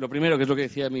lo primero, que es lo que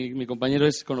decía mi compañero,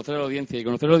 es conocer a la audiencia. Y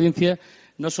conocer a la audiencia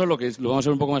no solo, que lo vamos a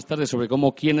ver un poco más tarde, sobre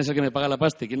quién es el que me paga la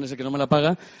pasta y quién es el que no me la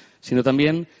paga, sino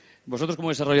también vosotros como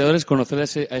desarrolladores conocer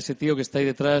a ese tío que está ahí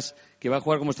detrás, que va a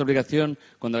jugar con vuestra aplicación.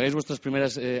 Cuando hagáis vuestras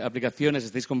primeras aplicaciones,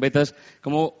 estéis con betas,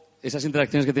 cómo esas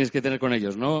interacciones que tenéis que tener con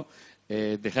ellos, ¿no?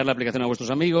 Dejar la aplicación a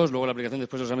vuestros amigos, luego la aplicación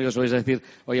después a los amigos os vais a decir,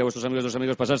 oye, a vuestros amigos, los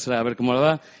amigos, pasársela a ver cómo la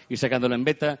va, ir sacándola en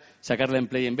beta, sacarla en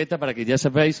play en beta, para que ya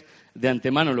sepáis de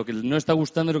antemano lo que no está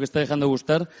gustando y lo que está dejando de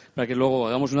gustar, para que luego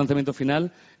hagamos un lanzamiento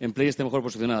final en play esté mejor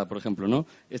posicionada, por ejemplo, ¿no?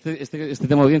 Este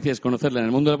tema de audiencia es conocerla en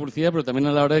el mundo de la publicidad, pero también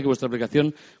a la hora de que vuestra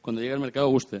aplicación, cuando llegue al mercado,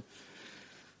 guste.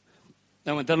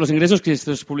 Aumentar los ingresos, que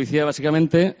esto es publicidad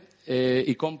básicamente,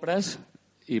 y compras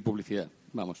y publicidad.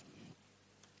 Vamos.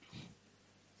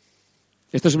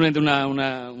 Esto es simplemente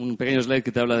un pequeño slide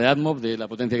que te habla de AdMob, de la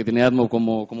potencia que tiene AdMob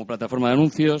como plataforma de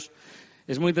anuncios.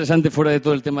 Es muy interesante fuera de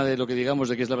todo el tema de lo que digamos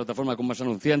de que es la plataforma con más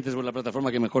anunciantes o la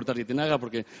plataforma que mejor targeting haga,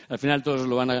 porque al final todos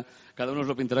cada uno os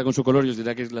lo pintará con su color y os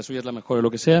dirá que la suya es la mejor o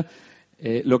lo que sea.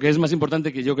 Lo que es más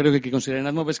importante que yo creo que hay que considerar en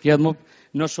AdMob es que AdMob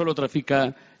no solo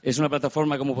trafica, es una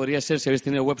plataforma como podría ser si habéis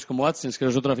tenido webs como AdSense, que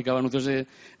nosotros traficaba anuncios de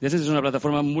AdSense, es una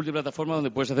plataforma multiplataforma donde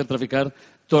puedes hacer traficar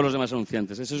todos los demás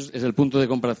anunciantes. Eso es el punto de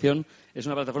comparación. Es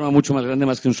una plataforma mucho más grande,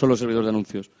 más que un solo servidor de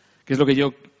anuncios. Que es lo que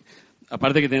yo,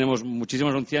 aparte que tenemos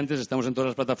muchísimos anunciantes, estamos en todas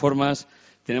las plataformas,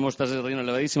 tenemos tasas de relleno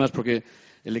elevadísimas porque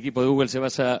el equipo de Google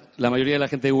la mayoría de la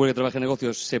gente de Google que trabaja en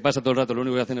negocios se pasa todo el rato, lo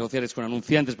único que hace negociar es con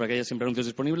anunciantes para que haya siempre anuncios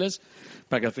disponibles,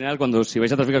 para que al final, si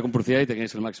vais a traficar con publicidad, y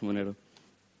tengáis el máximo dinero.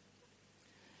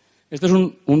 Esto es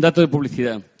un dato de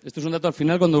publicidad. Esto es un dato al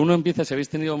final cuando uno empieza, si habéis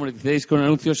tenido monetizáis con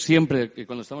anuncios, siempre, que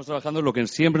cuando estamos trabajando, lo que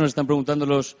siempre nos están preguntando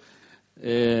los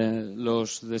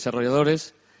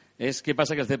desarrolladores es qué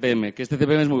pasa que el CPM, que este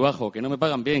CPM es muy bajo, que no me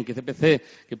pagan bien, que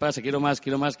CPC, qué pasa, quiero más.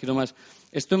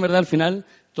 Esto en verdad al final,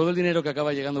 todo el dinero que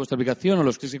acaba llegando a vuestra aplicación o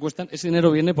los clics que cuestan, ese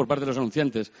dinero viene por parte de los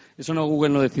anunciantes. Eso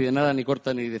Google no decide nada, ni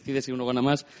corta, ni decide si uno gana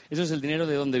más. Eso es el dinero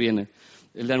de dónde viene.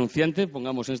 El de anunciante,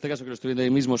 pongamos en este caso que lo estoy viendo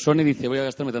ahí mismo, Sony dice voy a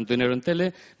gastarme tanto dinero en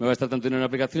tele, me voy a gastar tanto dinero en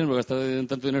aplicaciones, me voy a gastar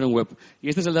tanto dinero en web. Y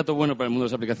este es el dato bueno para el mundo de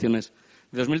las aplicaciones.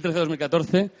 De 2013 a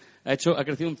 2014 ha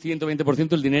crecido un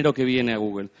 120% el dinero que viene a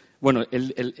Google. Bueno,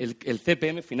 el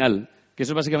CPM final, que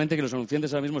eso es básicamente que los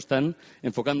anunciantes ahora mismo están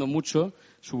enfocando mucho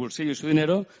su bolsillo y su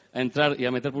dinero a entrar y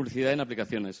a meter publicidad en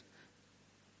aplicaciones.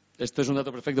 Esto es un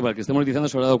dato perfecto para el que esté monetizando,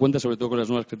 se habrá dado cuenta, sobre todo con las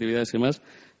nuevas creatividades y demás,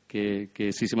 que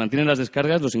si se mantienen las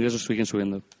descargas, los ingresos siguen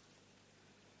subiendo.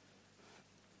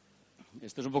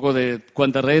 Esto es un poco de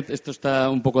cuánta red. Esto está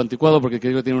un poco anticuado porque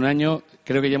creo que tiene un año.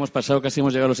 Creo que ya hemos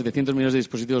llegado a los 700 millones de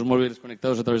dispositivos móviles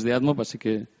conectados a través de AdMob, así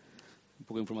que un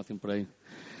poco de información por ahí.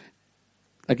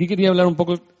 Aquí quería hablar un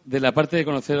poco de la parte de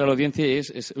conocer a la audiencia y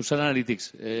es usar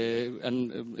Analytics.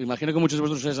 Imagino que muchos de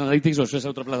vosotros usáis Analytics o usáis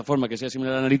otra plataforma que sea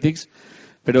similar a Analytics,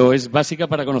 pero es básica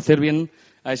para conocer bien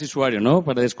a ese usuario, ¿no?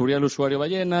 Para descubrir al usuario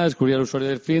ballena, descubrir al usuario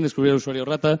delfín, descubrir al usuario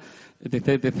rata,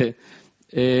 etc.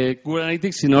 Google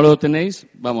Analytics, si no lo tenéis,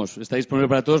 está disponible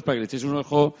para todos para que le echéis un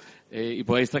ojo y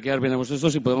podáis traquear bien a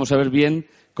vosotros y podamos saber bien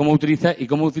cómo utiliza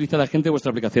la gente vuestra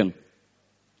aplicación.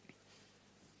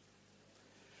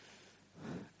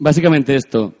 Básicamente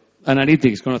esto,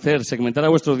 Analytics, conocer, segmentar a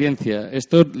vuestra audiencia.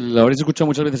 Esto lo habréis escuchado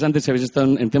muchas veces antes si habéis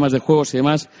estado en temas de juegos y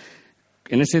demás.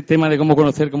 En ese tema de cómo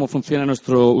conocer cómo funciona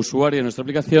nuestro usuario, nuestra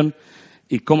aplicación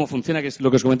y cómo funciona, que es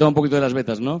lo que os comentaba un poquito de las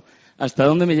betas, ¿no? ¿Hasta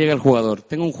dónde me llega el jugador?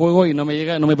 Tengo un juego y no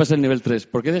me pasa el nivel 3.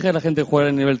 ¿Por qué deja a la gente jugar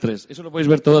en nivel 3? Eso lo podéis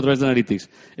ver todo a través de Analytics.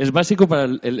 Es básico para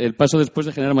el paso después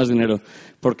de generar más dinero.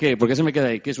 ¿Por qué? ¿Por qué se me queda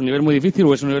ahí? ¿Que es un nivel muy difícil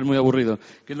o es un nivel muy aburrido?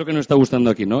 ¿Qué es lo que nos está gustando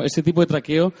aquí, no? Ese tipo de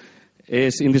traqueo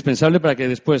es indispensable para que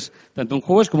después, tanto en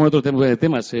juegos como en otro tipo de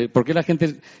temas, ¿por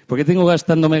qué tengo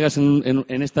gastando megas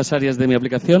en estas áreas de mi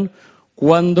aplicación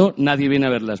cuando nadie viene a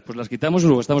verlas? Pues las quitamos y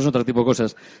luego gastamos en otro tipo de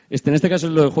cosas. En este caso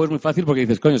lo del juego es muy fácil porque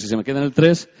dices, coño, si se me queda en el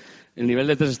 3, el nivel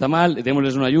de 3 está mal,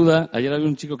 démosles una ayuda. Ayer había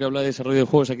un chico que habla de desarrollo de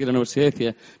juegos aquí en la universidad y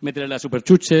decía, métele la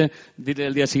superchuche, dile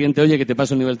el día siguiente, oye, que te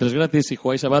paso el nivel 3 gratis, si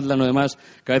jugáis a Badland o demás,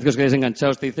 cada vez que os quedáis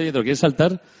enganchados te dice, oye, ¿te lo quieres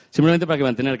saltar? Simplemente para que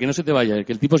mantener, que no se te vaya,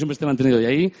 que el tipo siempre esté mantenido. Y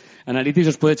ahí Analytics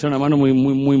os puede echar una mano muy,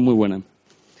 muy, muy, muy buena.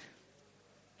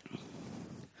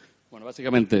 Bueno,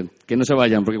 básicamente, que no se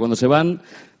vayan, porque cuando se van,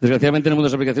 desgraciadamente en el mundo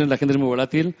de las aplicaciones la gente es muy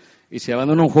volátil y si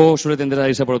abandona un juego suele tender a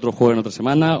irse a por otro juego en otra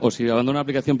semana, o si abandona una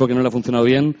aplicación porque no le ha funcionado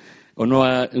bien o no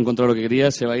ha encontrado lo que quería,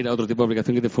 se va a ir a otro tipo de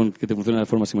aplicación que te funcione de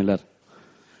forma similar.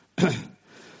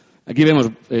 Aquí vemos,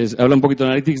 habla un poquito de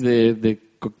Analytics, de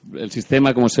el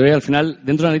sistema, cómo se ve. Al final,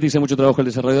 dentro de Analytics hay mucho trabajo el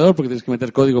desarrollador porque tienes que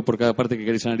meter código por cada parte que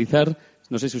queréis analizar.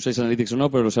 No sé si usáis Analytics o no,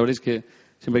 pero lo sabréis que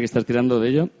siempre hay que estar tirando de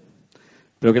ello.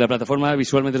 Pero que la plataforma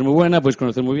visualmente es muy buena, podéis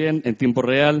conocer muy bien, en tiempo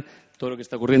real, todo lo que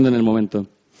está ocurriendo en el momento.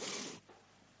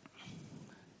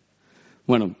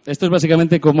 Bueno, esto es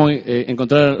básicamente cómo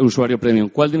encontrar al usuario premium.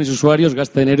 ¿Cuál de mis usuarios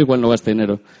gasta dinero y cuál no gasta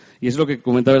dinero? Y eso es lo que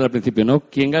comentaba al principio, ¿no?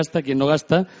 ¿Quién gasta, quién no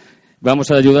gasta? Vamos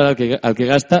a ayudar al que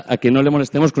gasta a que no le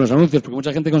molestemos con los anuncios, porque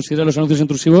mucha gente considera los anuncios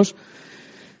intrusivos.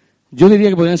 Yo diría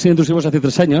que podrían ser intrusivos hace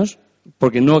 3 años,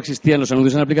 porque no existían los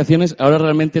anuncios en aplicaciones. Ahora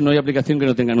realmente no hay aplicación que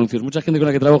no tenga anuncios. Mucha gente con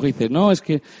la que trabajo dice, no, es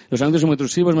que los anuncios son muy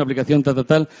intrusivos, mi aplicación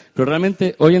tal. Pero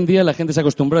realmente hoy en día la gente se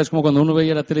acostumbra. Es como cuando uno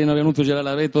veía la tele y no había anuncios y ahora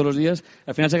la ve todos los días.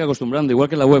 Al final se acaba acostumbrando. Igual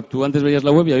que la web. Tú antes veías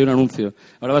la web y había un anuncio.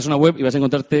 Ahora vas a una web y vas a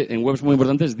encontrarte en webs muy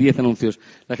importantes 10 anuncios.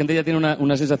 La gente ya tiene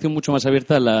una sensación mucho más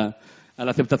abierta a la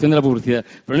aceptación de la publicidad.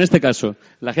 Pero en este caso,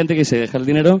 la gente que se deja el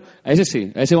dinero, a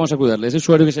ese vamos a cuidarle. Ese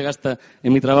usuario que se gasta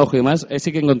en mi trabajo y demás, a ese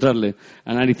hay que encontrarle,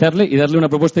 analizarle y darle una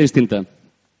propuesta distinta.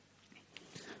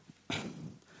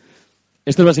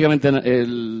 Esto es básicamente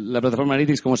la plataforma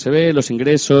Analytics, cómo se ve, los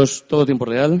ingresos, todo tiempo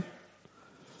real.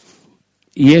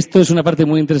 Y esto es una parte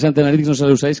muy interesante de Analytics, no sé si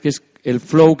lo usáis, que es el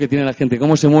flow que tiene la gente,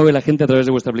 cómo se mueve la gente a través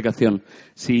de vuestra aplicación.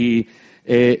 Si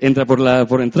entra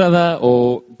por entrada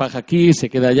o baja aquí, se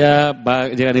queda allá,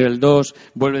 llega a nivel 2,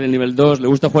 vuelve del nivel 2, le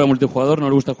gusta jugar a multijugador, no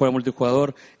le gusta jugar a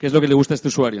multijugador, qué es lo que le gusta a este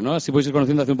usuario, ¿no? Así podéis ir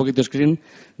conociendo, hacer un poquito de screen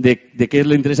de qué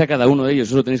le interesa a cada uno de ellos.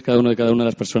 Eso lo tenéis cada una de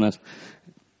las personas.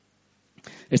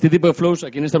 Este tipo de flows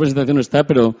aquí en esta presentación no está,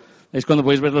 pero es cuando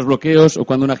podéis ver los bloqueos o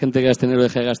cuando una gente gasta dinero o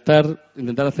deja de gastar,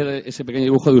 intentar hacer ese pequeño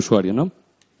dibujo de usuario, ¿no?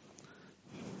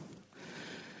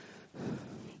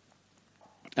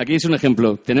 Aquí es un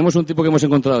ejemplo. Tenemos un tipo que hemos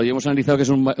encontrado y hemos analizado que es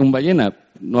un ballena.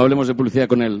 No hablemos de publicidad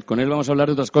con él. Con él vamos a hablar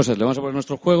de otras cosas. Le vamos a poner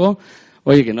nuestro juego.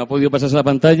 Oye, que no ha podido pasarse a la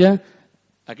pantalla.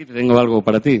 Aquí te tengo algo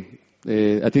para ti.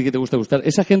 A ti que te gusta gustar.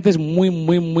 Esa gente es muy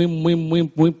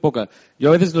poca. Yo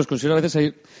a veces los considero,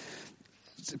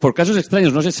 por casos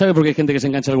extraños. No se sabe por qué hay gente que se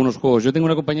engancha a algunos juegos. Yo tengo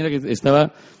una compañera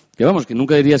que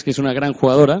nunca dirías que es una gran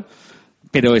jugadora,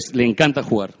 pero le encanta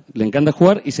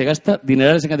jugar y se gasta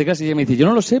dinerales en Candy Crush y ella me dice, yo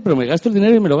no lo sé, pero me gasto el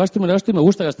dinero y me lo gasto y me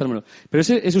gusta gastármelo. Pero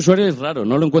ese usuario es raro,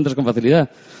 no lo encuentras con facilidad.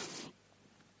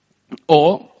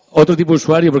 O otro tipo de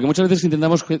usuario, porque muchas veces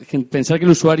intentamos pensar que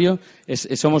el usuario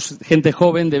somos gente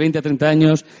joven de 20 a 30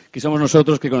 años, que somos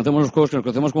nosotros, que conocemos los juegos, que nos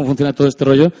conocemos cómo funciona todo este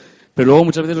rollo, pero luego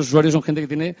muchas veces los usuarios son gente que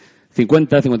tiene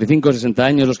 50, 55, 60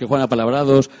 años, los que juegan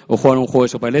apalabrados, o juegan un juego de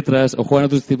sopa de letras, o juegan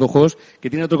otro tipo de juegos que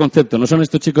tienen otro concepto. No son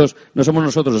estos chicos, no somos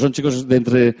nosotros, son chicos de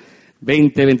entre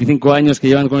 20, 25 años que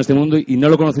llevan con este mundo y no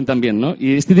lo conocen tan bien, ¿no?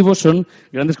 Y este tipo son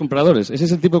grandes compradores. Ese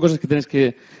es el tipo de cosas que tenéis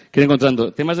que ir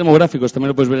encontrando. Temas demográficos también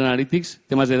lo puedes ver en Analytics,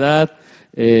 temas de edad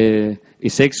y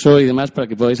sexo y demás para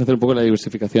que podáis hacer un poco la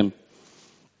diversificación.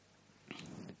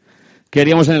 ¿Qué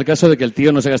haríamos en el caso de que el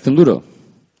tío no se gaste un duro?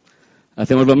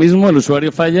 Hacemos lo mismo, el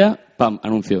usuario falla, ¡pam!,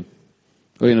 anuncio.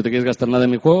 Oye, ¿no te quieres gastar nada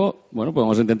en mi juego? Bueno, pues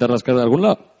vamos a intentar rascar de algún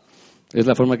lado. Es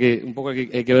la forma que un poco hay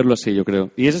que verlo así, yo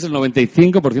creo. Y ese es el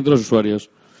 95% de los usuarios.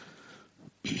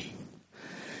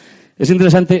 Es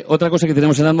interesante, otra cosa que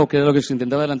tenemos en AdMob, que era lo que os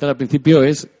intentaba adelantar al principio,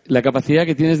 es la capacidad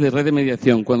que tienes de red de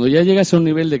mediación. Cuando ya llegas a un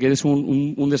nivel de que eres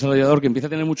un desarrollador que empieza a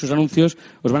tener muchos anuncios,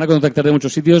 os van a contactar de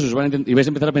muchos sitios y vais a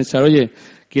empezar a pensar, oye,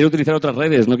 quiero utilizar otras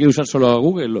redes, no quiero usar solo a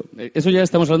Google. Eso ya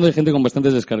estamos hablando de gente con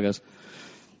bastantes descargas.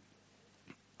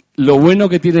 Lo bueno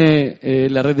que tiene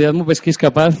la red de AdMob es que es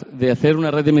capaz de hacer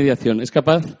una red de mediación. Es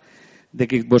capaz de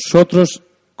que vosotros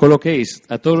coloquéis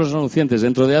a todos los anunciantes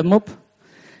dentro de AdMob.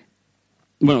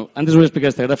 Bueno, antes voy a explicar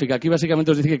esta gráfica. Aquí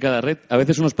básicamente os dice que cada red, a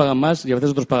veces unos pagan más y a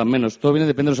veces otros pagan menos. Todo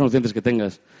depende de los anunciantes que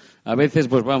tengas. A veces,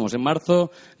 pues vamos, en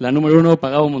marzo la número 1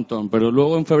 pagaba un montón, pero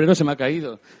luego en febrero se me ha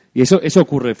caído. Y eso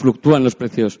ocurre, fluctúan los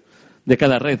precios de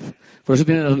cada red. Por eso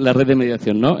tiene la red de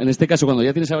mediación, ¿no? En este caso, cuando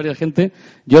ya tienes a varias gente,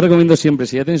 yo recomiendo siempre,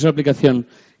 si ya tenéis una aplicación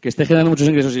que esté generando muchos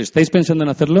ingresos y estáis pensando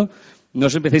en hacerlo, no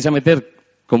os empecéis a meter,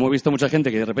 como he visto mucha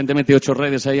gente que de repente mete 8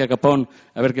 redes ahí a capón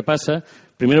a ver qué pasa.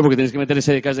 Primero porque tenéis que meter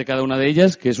SDKs de cada una de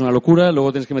ellas, que es una locura.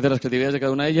 Luego tenéis que meter las creatividades de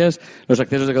cada una de ellas, los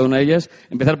accesos de cada una de ellas.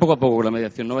 Empezar poco a poco con la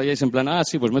mediación. No vayáis en plan,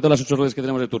 sí, pues meto las 8 redes que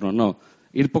tenemos de turno. No.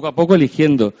 Ir poco a poco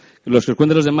eligiendo. Los que os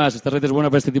cuenten los demás, esta red es buena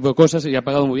para este tipo de cosas y ha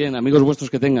pagado muy bien. Amigos vuestros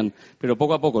que tengan. Pero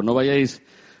poco a poco. No vayáis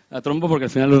a trompo porque al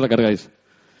final os la cargáis.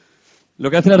 Lo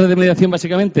que hace la red de mediación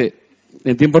básicamente,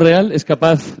 en tiempo real, es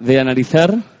capaz de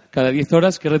analizar cada 10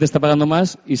 horas qué red te está pagando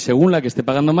más y según la que esté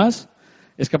pagando más,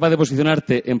 es capaz de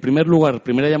posicionarte en primer lugar,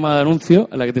 primera llamada de anuncio,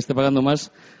 a la que te esté pagando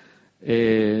más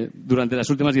durante las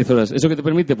últimas 10 horas. ¿Eso qué te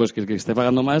permite? Pues que el que esté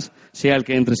pagando más sea el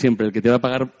que entre siempre, el que te va a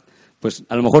pagar pues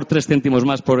a lo mejor 3 céntimos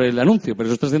más por el anuncio, pero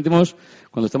esos 3 céntimos,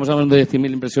 cuando estamos hablando de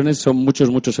 100.000 impresiones, son muchos,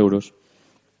 muchos euros.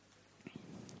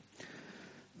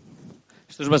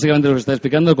 Esto es básicamente lo que está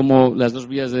explicando, como las 2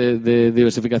 vías de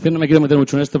diversificación. No me quiero meter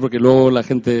mucho en esto porque luego la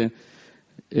gente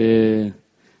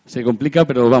se complica,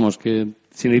 pero vamos, que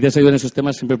si necesitáis ayuda en esos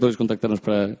temas siempre podéis contactarnos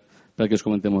para que os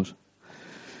comentemos.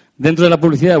 Dentro de la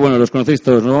publicidad, bueno, los conocéis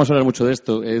todos, no vamos a hablar mucho de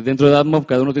esto. Dentro de AdMob,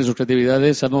 cada uno tiene sus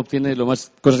creatividades. AdMob tiene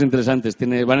cosas interesantes.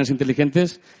 Tiene banners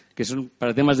inteligentes, que son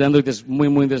para temas de Android es muy,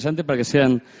 muy interesante, para que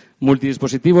sean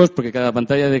multidispositivos, porque cada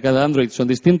pantalla de cada Android son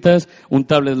distintas. Un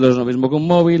tablet no es lo mismo que un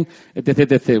móvil,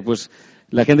 etc., etc. Pues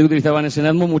la gente que utiliza banners en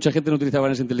AdMob, mucha gente no utiliza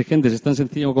banners inteligentes. Es tan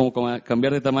sencillo como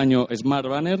cambiar de tamaño Smart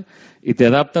Banner y te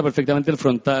adapta perfectamente el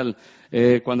frontal.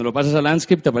 Cuando lo pasas a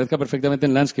Landscape, te aparezca perfectamente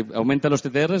en Landscape. Aumenta los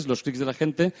TTRs, los clics de la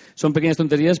gente. Son pequeñas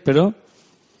tonterías, pero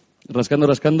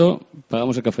rascando,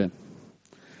 pagamos el café.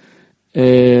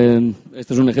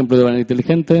 Este es un ejemplo de banner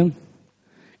inteligente.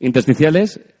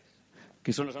 Intersticiales,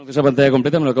 que son los anuncios a pantalla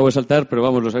completa, me lo acabo de saltar, pero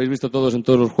vamos, los habéis visto todos en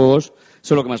todos los juegos.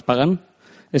 Son lo que más pagan.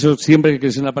 Eso siempre, que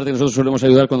es en la parte que nosotros solemos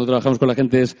ayudar cuando trabajamos con la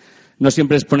gente, no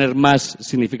siempre es poner más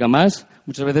significa más.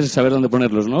 Muchas veces es saber dónde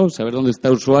ponerlos, ¿no? Saber dónde está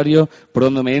el usuario, por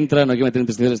dónde me entra, no hay que meter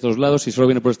intersticiales de todos lados. Si solo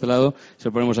viene por este lado, se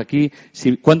lo ponemos aquí.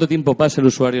 Cuánto tiempo pasa el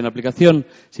usuario en la aplicación.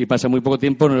 Si pasa muy poco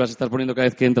tiempo, no le vas a estar poniendo cada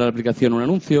vez que entra a la aplicación un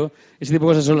anuncio. Ese tipo de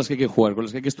cosas son las que hay que jugar, con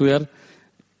las que hay que estudiar.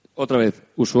 Otra vez,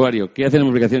 usuario. ¿Qué hace en mi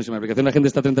aplicación? Si en mi aplicación la gente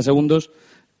está 30 segundos,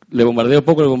 le bombardeo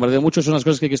poco, le bombardeo mucho. Son las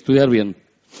cosas que hay que estudiar bien.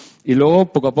 Y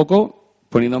luego, poco a poco,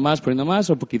 poniendo más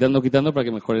o quitando para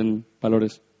que mejoren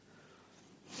valores.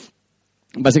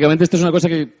 Básicamente esto es una cosa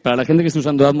que para la gente que está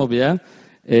usando AdMob ya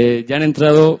han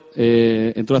entró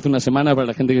hace una semana para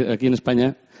la gente que aquí en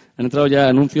España, han entrado ya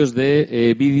anuncios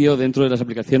de vídeo dentro de las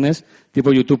aplicaciones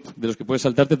tipo YouTube, de los que puedes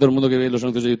saltarte. Todo el mundo que ve los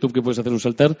anuncios de YouTube que puedes hacer un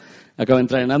saltar acaba de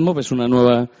entrar en AdMob, es una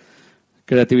nueva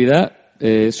creatividad.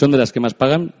 Son de las que más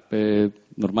pagan,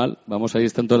 normal, vamos, ahí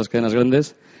están todas las cadenas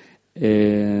grandes.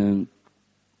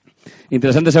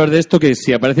 Interesante saber de esto, que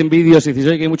si aparecen vídeos y dices,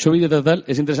 oye, que hay mucho vídeo, tal,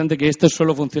 es interesante que estos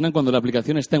solo funcionan cuando la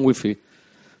aplicación está en Wi-Fi.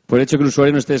 Por el hecho que el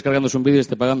usuario no esté descargándose un vídeo y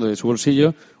esté pagando de su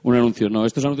bolsillo un anuncio. No,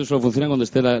 estos anuncios solo funcionan cuando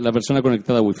esté la persona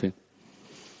conectada a Wi-Fi.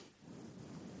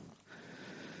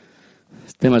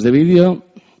 Temas de vídeo.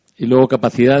 Y luego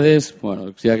capacidades,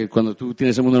 bueno, ya que cuando tú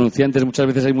tienes el mundo de anunciantes, muchas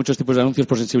veces hay muchos tipos de anuncios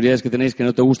por sensibilidades que tenéis, que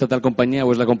no te gusta tal compañía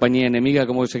o es la compañía enemiga,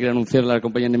 cómo se quiere anunciar la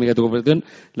compañía enemiga de tu competición.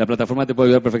 La plataforma te puede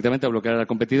ayudar perfectamente a bloquear al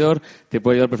competidor, te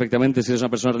puede ayudar perfectamente, si eres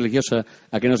una persona religiosa,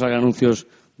 a que no salgan anuncios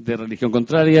de religión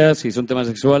contraria, si son temas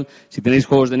sexual, si tenéis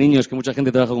juegos de niños, que mucha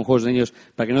gente trabaja con juegos de niños,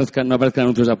 para que no aparezcan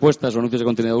anuncios de apuestas o anuncios de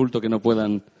contenido adulto que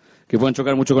puedan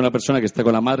chocar mucho con la persona que está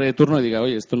con la madre de turno y diga,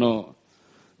 oye,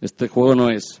 este juego no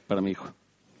es para mi hijo.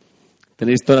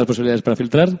 Tenéis todas las posibilidades para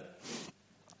filtrar.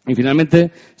 Y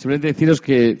finalmente, simplemente deciros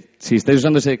que si estáis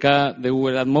usando SDK de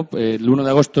Google AdMob, el 1 de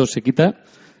agosto se quita,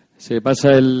 se pasa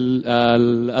al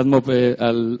AdMob,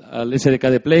 al SDK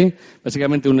de Play,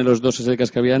 básicamente une los 2 SDKs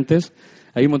que había antes.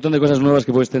 Hay un montón de cosas nuevas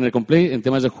que puedes tener con Play. En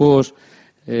temas de juegos,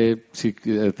 si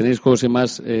tenéis juegos y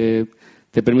más,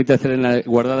 te permite hacer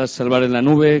guardadas, salvar en la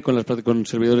nube con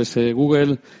servidores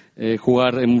Google,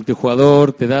 jugar en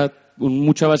multijugador, te da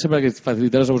mucha base para que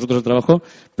facilitaros a vosotros el trabajo.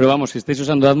 Pero vamos, si estáis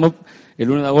usando AdMob,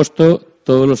 el 1 de agosto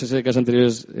todos los SDKs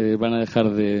anteriores van a dejar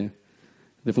de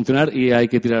funcionar y hay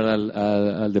que tirar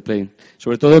al de Play.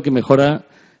 Sobre todo que mejora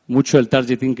mucho el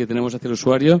targeting que tenemos hacia el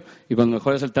usuario, y cuando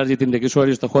mejoras el targeting de qué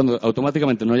usuario está jugando,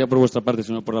 automáticamente, no ya por vuestra parte,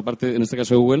 sino por la parte, en este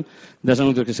caso de Google, das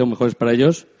anuncios que sean mejores para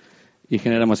ellos y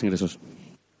genera más ingresos.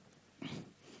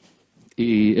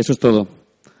 Y eso es todo.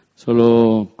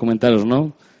 Solo comentaros,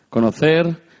 ¿no?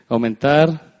 Conocer,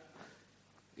 aumentar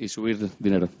y subir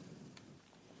dinero.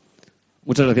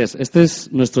 Muchas gracias. Este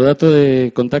es nuestro dato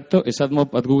de contacto, es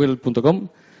admob@google.com.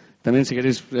 También si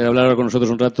queréis hablar ahora con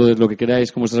nosotros un rato de lo que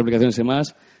queráis, con vuestras aplicaciones y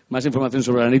más información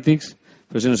sobre Analytics,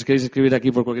 pero si nos queréis escribir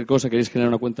aquí por cualquier cosa, queréis generar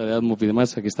una cuenta de AdMob y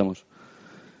demás, aquí estamos.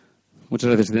 Muchas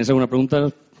gracias. Si tenéis alguna pregunta.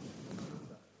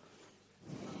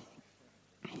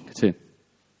 Sí.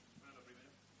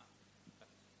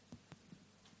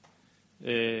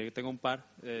 Tengo un par.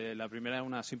 La primera es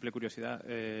una simple curiosidad.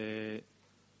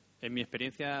 En mi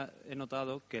experiencia he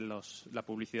notado que la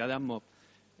publicidad de AdMob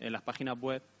en las páginas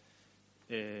web,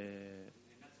 en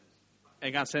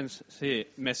AdSense, sí,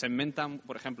 me segmentan,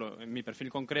 por ejemplo, en mi perfil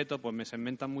concreto, pues me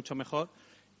segmentan mucho mejor,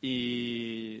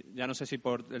 y ya no sé si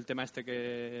por el tema este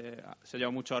que se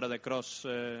lleva mucho ahora de cross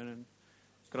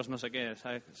no sé qué,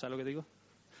 ¿sabes lo que digo?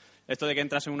 Esto de que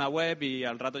entras en una web y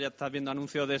al rato ya estás viendo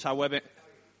anuncios de esa web,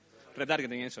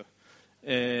 retargeting, eso.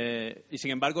 Y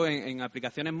sin embargo, en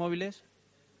aplicaciones móviles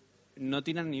no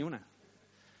tiran ni una.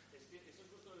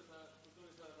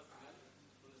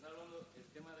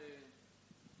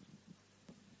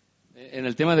 En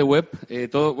el tema de web,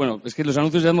 bueno, es que los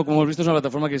anuncios de AdMob, como hemos visto, es una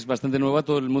plataforma que es bastante nueva,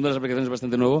 todo el mundo de las aplicaciones es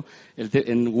bastante nuevo.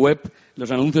 En web, los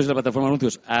anuncios de la plataforma de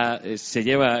anuncios se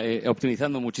lleva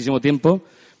optimizando muchísimo tiempo.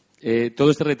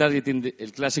 Todo este retargeting,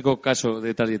 el clásico caso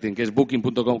de targeting, que es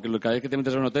booking.com, que cada vez que te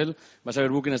metes a un hotel vas a ver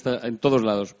booking en todos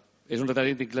lados. Es un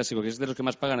retargeting clásico, que es de los que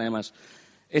más pagan además.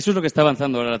 Eso es lo que está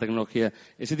avanzando ahora la tecnología.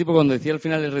 Ese tipo, cuando decía al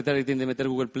final el retargeting de meter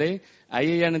Google Play,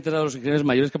 ahí ya han entrado los ingenieros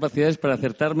mayores capacidades para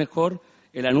acertar mejor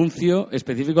el anuncio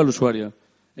específico al usuario.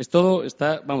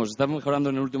 Está mejorando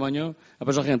en el último año a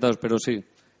pasos agigantados, pero sí,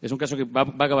 es un caso que va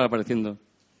a acabar apareciendo.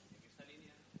 En esta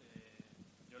línea,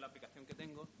 yo la aplicación que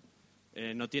tengo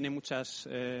no tiene muchas,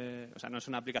 no es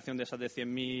una aplicación de esas de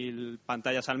 100.000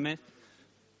 pantallas al mes,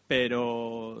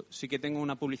 pero sí que tengo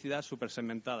una publicidad súper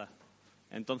segmentada.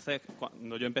 Entonces,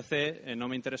 cuando yo empecé, no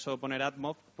me interesó poner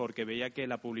AdMob porque veía que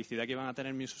la publicidad que iban a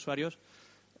tener mis usuarios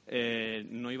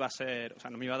no iba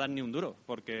a dar ni un duro,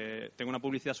 porque tengo una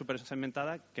publicidad súper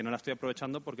segmentada que no la estoy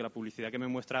aprovechando porque la publicidad que me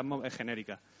muestra AdMob es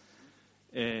genérica.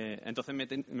 Entonces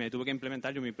me tuve que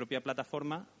implementar yo mi propia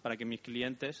plataforma para que mis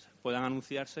clientes puedan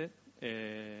anunciarse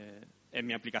en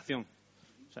mi aplicación.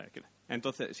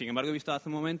 Entonces, sin embargo, he visto hace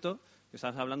un momento que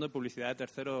estabas hablando de publicidad de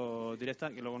tercero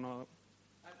directa, que luego no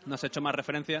has hecho más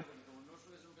referencia.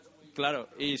 Claro,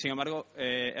 y sin embargo,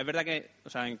 es verdad que,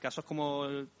 en casos como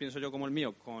pienso yo como el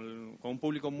mío, con un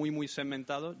público muy, muy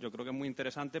segmentado, yo creo que es muy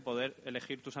interesante poder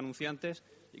elegir tus anunciantes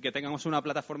y que tengamos una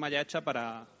plataforma ya hecha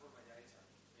para...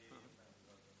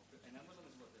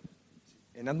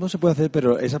 En AdMob se puede hacer,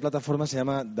 pero esa plataforma se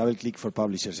llama Double Click for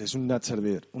Publishers. Es un ad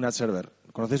server.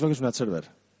 ¿Conocéis lo que es un ad server?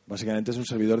 Básicamente es un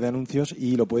servidor de anuncios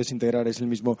y lo puedes integrar, es el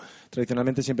mismo,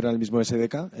 tradicionalmente siempre era el mismo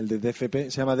SDK, el de DFP,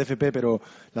 se llama DFP, pero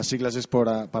las siglas es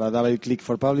para Double Click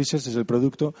for Publishers, es el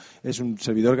producto, es un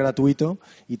servidor gratuito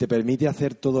y te permite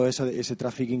hacer todo ese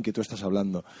trafficking que tú estás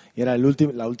hablando. Y ahora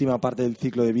la última parte del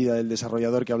ciclo de vida del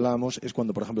desarrollador que hablábamos es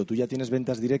cuando, por ejemplo, tú ya tienes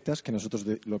ventas directas, que nosotros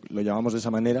lo llamamos de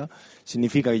esa manera,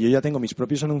 significa que yo ya tengo mis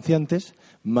propios anunciantes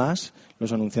más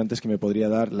los anunciantes que me podría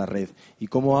dar la red. ¿Y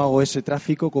cómo hago ese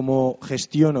tráfico? ¿Cómo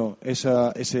gestiono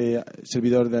ese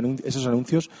servidor de esos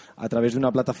anuncios a través de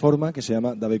una plataforma que se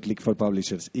llama Double Click for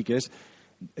Publishers y que es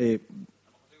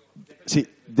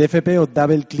DFP o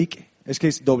Double Click, es que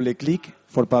es doble click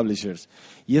for Publishers.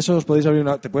 Y eso te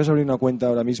puedes abrir una cuenta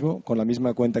ahora mismo con la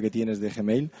misma cuenta que tienes de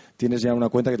Gmail, tienes ya una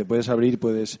cuenta que te puedes abrir,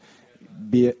 puedes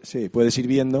ir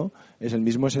viendo, es el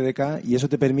mismo SDK y eso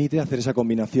te permite hacer esa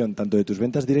combinación tanto de tus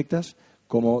ventas directas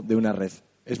como de una red.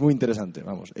 Es muy interesante,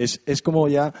 vamos. Es como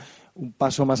ya un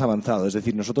paso más avanzado. Es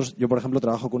decir, yo, por ejemplo,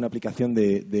 trabajo con una aplicación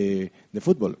de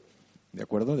fútbol, ¿de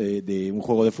acuerdo? De un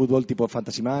juego de fútbol tipo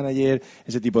Fantasy Manager,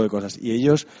 ese tipo de cosas. Y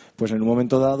ellos, pues en un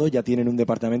momento dado, ya tienen un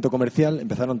departamento comercial.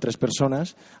 Empezaron 3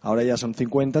 personas, ahora ya son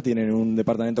 50, tienen un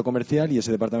departamento comercial y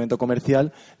ese departamento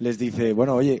comercial les dice,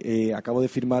 bueno, oye, acabo de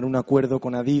firmar un acuerdo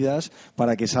con Adidas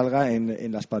para que salga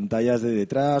en las pantallas de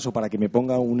detrás o para que me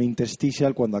ponga un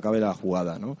interstitial cuando acabe la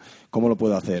jugada, ¿no? ¿Cómo lo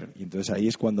puedo hacer? Y entonces ahí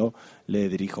es cuando le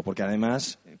dirijo, porque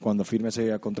además, cuando firme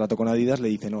ese contrato con Adidas, le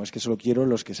dice, no, es que solo quiero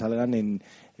los que salgan en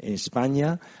España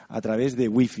a través de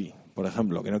Wi-Fi, por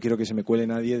ejemplo, que no quiero que se me cuele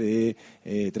nadie de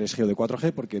 3G o de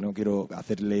 4G porque no quiero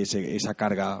hacerle esa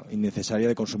carga innecesaria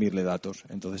de consumirle datos.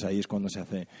 Entonces ahí es cuando se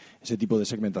hace ese tipo de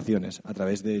segmentaciones a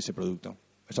través de ese producto,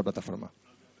 esa plataforma.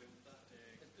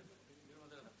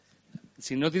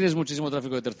 Si no tienes muchísimo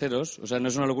tráfico de terceros, no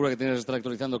es una locura que tienes que estar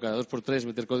actualizando cada 2x3,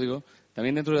 meter código,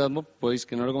 también dentro de AdMob podéis,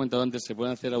 que no lo he comentado antes, se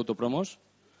pueden hacer autopromos.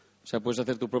 Puedes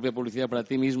hacer tu propia publicidad para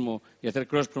ti mismo y hacer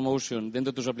cross-promotion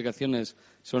dentro de tus aplicaciones.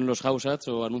 Son los house ads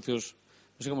o anuncios,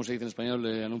 no sé cómo se dice en español,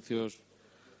 anuncios,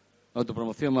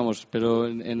 autopromoción, vamos. Pero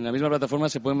en la misma plataforma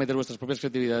se pueden meter vuestras propias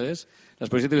creatividades. Las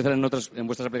podéis utilizar en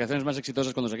vuestras aplicaciones más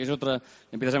exitosas. Cuando saquéis otra,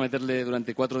 empiezas a meterle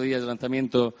durante 4 días de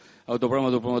lanzamiento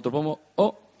autopromo.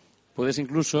 O puedes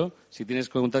incluso, si tienes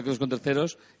contactos con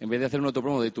terceros, en vez de hacer un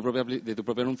autopromo de tu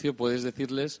propio anuncio, puedes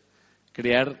decirles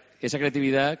crear esa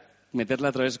creatividad, meterla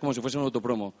a través como si fuese un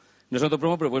autopromo. No es un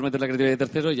autopromo, pero puedes meter la creatividad de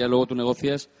tercero y ya luego tú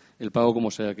negocias el pago como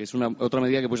sea, que es otra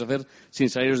medida que puedes hacer sin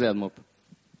salarios de AdMob.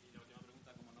 Y la última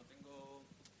pregunta, como no tengo...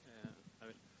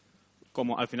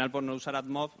 como al final por no usar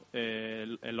AdMob,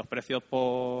 en los precios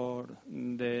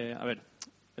en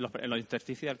los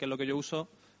intersticial, que es lo que yo uso,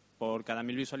 por cada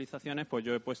 1000 visualizaciones, pues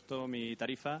yo he puesto mi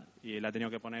tarifa y la he tenido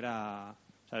que poner a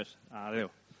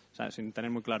dedo, sin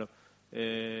tener muy claro.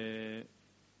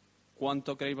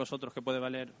 ¿Cuánto creéis vosotros que puede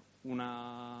valer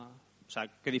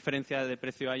qué diferencia de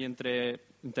precio hay entre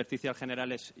intersticial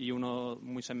generales y uno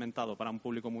muy segmentado, para un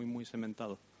público muy, muy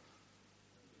segmentado?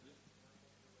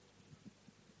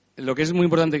 lo que es muy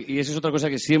importante, y eso es otra cosa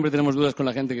que siempre tenemos dudas con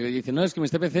la gente que dice, no, es que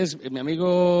mis TPCs, mi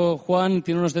amigo Juan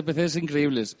tiene unos TPCs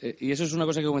increíbles. Y eso es una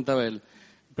cosa que comentaba él.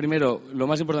 Primero, lo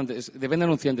más importante, depende de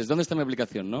anunciantes. ¿Dónde está mi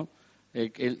aplicación, no?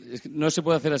 No se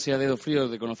puede hacer así a dedo frío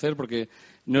de conocer porque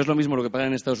no es lo mismo lo que pagan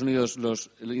en Estados Unidos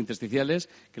los intersticiales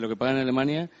que lo que pagan en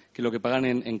Alemania que lo que pagan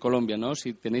en Colombia, ¿no?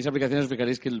 Si tenéis aplicaciones, os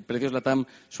fijaréis que los precios LATAM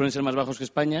suelen ser más bajos que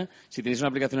España. Si tenéis una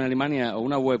aplicación en Alemania o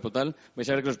una web o tal, vais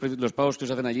a ver que los pagos que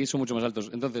os hacen allí son mucho más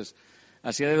altos. Entonces,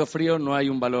 así a dedo frío no hay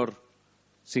un valor.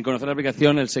 Sin conocer la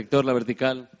aplicación, el sector, la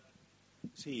vertical...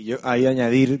 Sí, yo ahí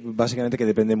añadir básicamente que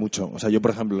depende mucho. O sea, yo,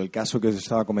 por ejemplo, el caso que os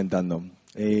estaba comentando.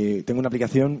 Tengo una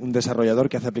aplicación, un desarrollador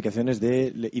que hace aplicaciones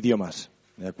de idiomas,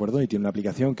 ¿de acuerdo? Y tiene una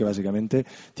aplicación que básicamente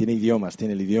tiene idiomas.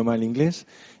 Tiene el idioma el inglés,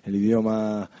 el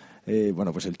idioma,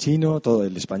 pues el chino, todo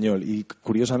el español. Y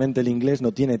curiosamente el inglés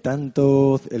no tiene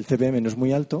tanto, el CPM no es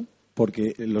muy alto,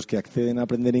 porque los que acceden a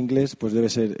aprender inglés pues debe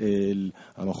ser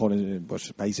a lo mejor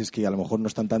pues países que a lo mejor no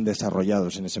están tan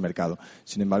desarrollados en ese mercado.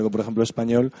 Sin embargo, por ejemplo,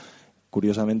 español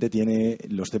curiosamente tiene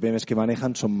los CPMs que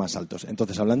manejan son más altos.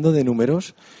 Entonces, hablando de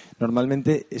números,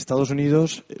 normalmente Estados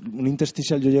Unidos, un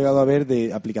interstitial yo he llegado a ver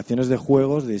de aplicaciones de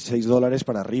juegos de $6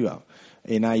 para arriba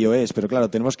en iOS, pero claro,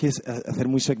 tenemos que hacer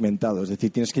muy segmentado, es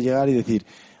decir, tienes que llegar y decir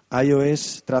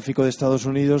iOS, tráfico de Estados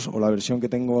Unidos o la versión que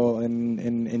tengo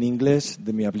en inglés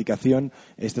de mi aplicación,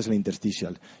 este es el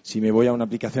interstitial. Si me voy a una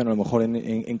aplicación a lo mejor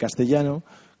en castellano,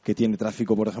 que tiene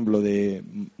tráfico, por ejemplo, de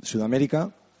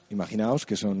Sudamérica, imaginaos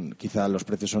que quizá los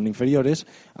precios son inferiores,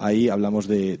 ahí hablamos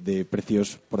de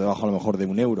precios por debajo a lo mejor de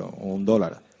 €1 o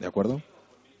 $1, ¿de acuerdo?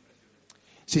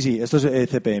 Sí, esto es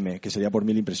CPM, que sería por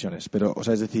 1000 impresiones, pero, o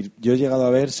sea, es decir, yo he llegado a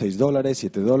ver $6,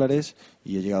 $7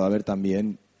 y he llegado a ver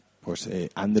también, pues,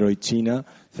 Android China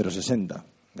 0.60,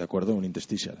 ¿de acuerdo? Un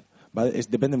interstitial.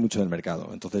 Depende mucho del mercado,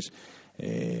 entonces,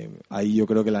 ahí yo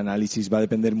creo que el análisis va a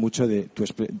depender mucho de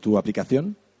tu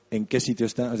aplicación, en qué sitio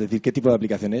está, es decir, qué tipo de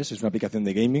aplicación es. Es una aplicación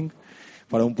de gaming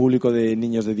para un público de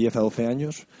niños de 10 a 12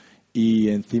 años y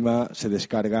encima se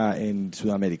descarga en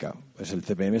Sudamérica. Pues el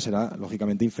CPM será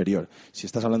lógicamente inferior. Si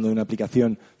estás hablando de una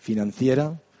aplicación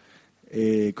financiera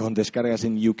con descargas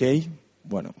en UK,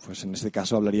 bueno, pues en este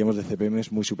caso hablaríamos de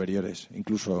CPMs muy superiores,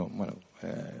 incluso, bueno,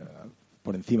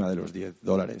 por encima de los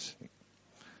 $10.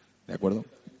 ¿De acuerdo?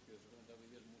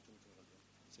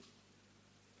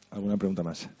 ¿Alguna pregunta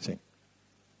más? Sí.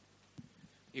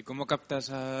 ¿Y cómo captas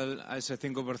a ese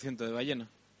 5% de ballena?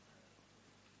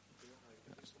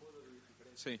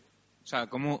 Sí. O sea,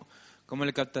 ¿cómo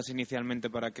le captas inicialmente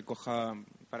para que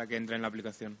entre en la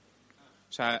aplicación?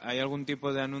 O sea, ¿hay algún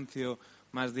tipo de anuncio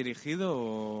más dirigido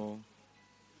o...?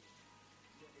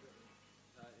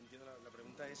 Entiendo, la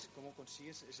pregunta es ¿cómo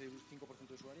consigues ese 5%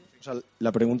 de usuarios? O sea,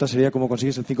 la pregunta sería ¿cómo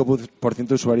consigues el 5%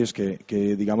 de usuarios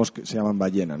que digamos que se llaman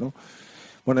ballena, ¿no?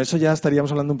 Bueno, eso ya estaríamos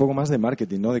hablando un poco más de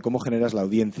marketing, ¿no? De cómo generas la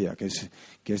audiencia, que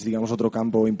es digamos, otro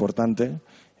campo importante.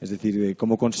 Es decir, de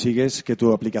cómo consigues que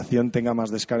tu aplicación tenga más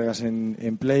descargas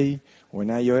en Play o en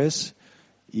iOS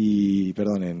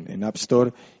en App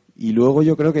Store. Y luego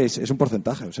yo creo que es un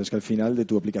porcentaje. O sea, es que al final de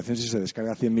tu aplicación, si se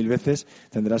descarga 100.000 veces,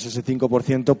 tendrás ese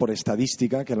 5% por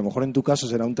estadística, que a lo mejor en tu caso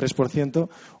será un 3%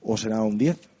 o será un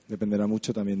 10%. Dependerá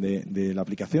mucho también de la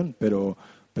aplicación, pero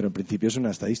en principio es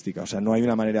una estadística. O sea, no hay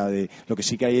una manera de... Lo que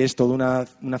sí que hay es toda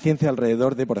una ciencia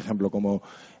alrededor de, por ejemplo, como...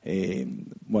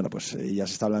 pues ya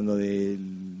se está hablando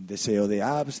del SEO de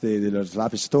apps, de los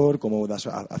App Store, cómo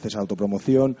haces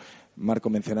autopromoción. Marco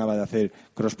mencionaba de hacer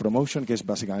cross-promotion, que es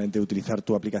básicamente utilizar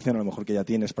tu aplicación, a lo mejor que ya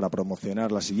tienes, para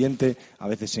promocionar la siguiente. A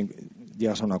veces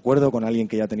llegas a un acuerdo con alguien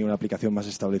que ya tenía una aplicación más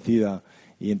establecida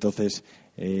y entonces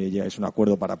ya es un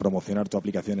acuerdo para promocionar tu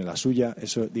aplicación en la suya.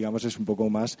 Eso, digamos, es un poco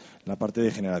más la parte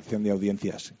de generación de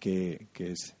audiencias, que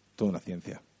es toda una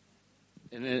ciencia.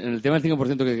 En el tema del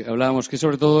 5% que hablábamos, que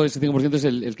sobre todo ese 5% es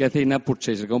el que hace in-app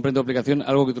purchase, el que compra en tu aplicación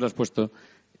algo que tú le has puesto.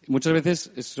 Muchas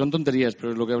veces son tonterías,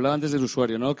 pero es lo que hablaba antes del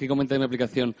usuario, ¿no? ¿Qué comenta de mi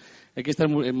aplicación? Hay que estar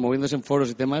moviéndose en foros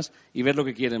y temas y ver lo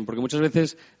que quieren, porque muchas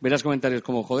veces verás comentarios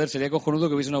como, joder, sería cojonudo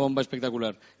que hubiese una bomba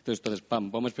espectacular. Entonces, pam,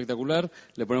 bomba espectacular,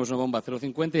 le ponemos una bomba a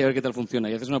 0.50 y a ver qué tal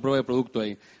funciona. Y haces una prueba de producto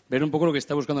ahí. Ver un poco lo que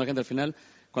está buscando la gente al final.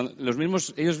 Los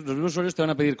mismos usuarios te van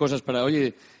a pedir cosas para,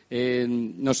 oye,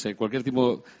 no sé, cualquier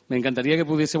tipo. Me encantaría que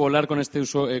pudiese volar con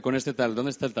este tal. ¿Dónde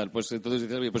está el tal? Pues entonces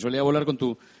dices, oye, pues solía volar con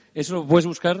tu. Eso lo puedes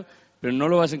buscar, pero no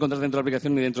lo vas a encontrar dentro de la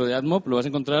aplicación ni dentro de AdMob. Lo vas a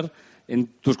encontrar en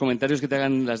tus comentarios que te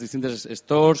hagan las distintas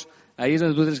stores. Ahí es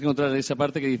donde tú tienes que encontrar esa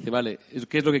parte que dice, vale,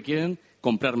 ¿qué es lo que quieren?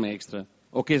 Comprarme extra.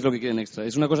 ¿O qué es lo que quieren extra?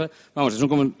 Es una cosa, vamos, es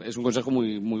un consejo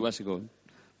muy, muy básico.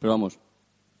 Pero vamos,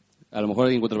 a lo mejor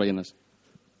ahí encuentras ballenas.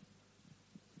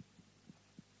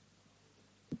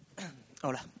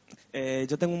 Hola.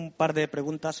 Yo tengo un par de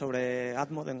preguntas sobre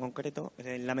AdMob en concreto.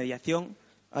 En la mediación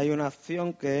hay una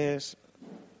opción que es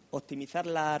optimizar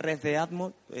la red de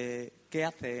AdMob. ¿Qué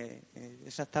hace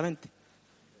exactamente?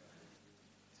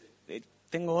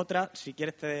 Tengo otra, si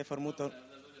quieres te formulo.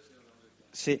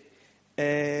 Sí.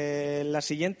 La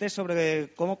siguiente es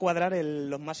sobre cómo cuadrar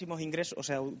los máximos ingresos. O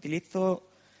sea, utilizo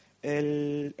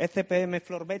el ECPM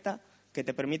Floor Beta, que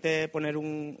te permite poner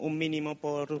un mínimo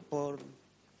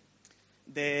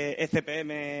de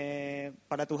ECPM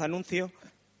para tus anuncios,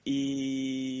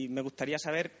 y me gustaría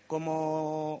saber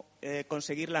cómo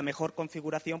conseguir la mejor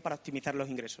configuración para optimizar los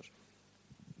ingresos.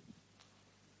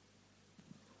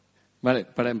 Vale,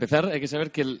 para empezar hay que saber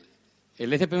que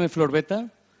el ECPM Floor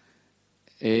Beta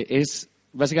es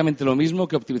básicamente lo mismo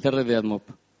que optimizar red de AdMob.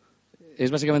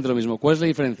 Es básicamente lo mismo. ¿Cuál es la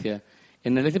diferencia?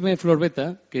 En el ECPM Floor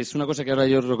Beta, que es una cosa que ahora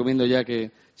yo os recomiendo ya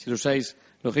que si lo usáis,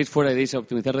 lo dejéis fuera y deis a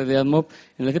optimizar red de AdMob,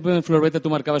 en el ECPM Floor Beta tú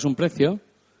marcabas un precio,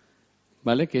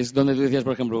 ¿vale? Que es donde tú decías,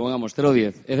 por ejemplo, pongamos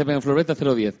 0.10, ECPM Floor Beta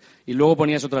 0.10, y luego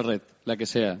ponías otra red, la que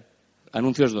sea,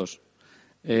 anuncios 2.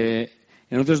 En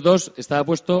anuncios 2 estaba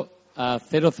puesto a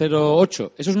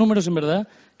 0.08. Esos números, en verdad,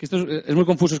 que esto es muy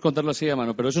confuso contarlo así a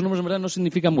mano, pero esos números, en verdad, no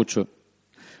significan mucho.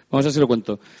 Vamos a ver si lo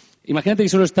cuento. Imagínate que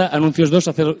solo está anuncios 2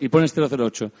 a 0 y pones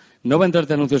 008. No va a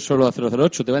entrarte anuncios solo a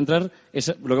 008. Te va a entrar,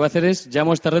 lo que va a hacer es,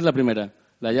 llamo a esta red la primera.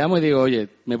 La llamo y digo, oye,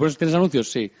 ¿tienes anuncios?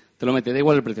 Sí. Te lo mete, da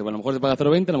igual el precio. A lo mejor te paga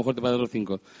 0.20, a lo mejor te paga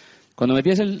 0.5. Cuando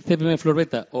metías el CPM Floor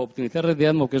Beta o optimizar red de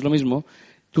AdMob, que es lo mismo,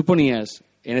 tú ponías,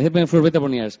 en el CPM Floor Beta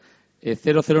ponías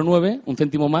 0.09, un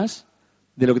céntimo más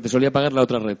de lo que te solía pagar la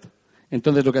otra red.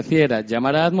 Entonces lo que hacía era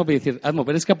llamar a AdMob y decir, AdMob,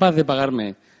 ¿eres capaz de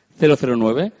pagarme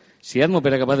 0.09? Si AdMob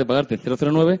era capaz de pagarte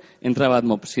 0.09, entraba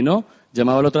AdMob. Si no,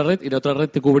 llamaba a la otra red y la otra red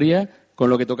te cubría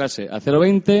con lo que tocase, a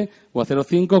 0.20 o a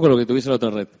 0.5 con lo que tuviese la otra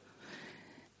red.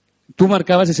 Tú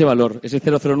marcabas ese valor, ese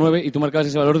 0.09, y tú marcabas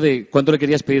ese valor de cuánto le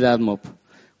querías pedir a AdMob.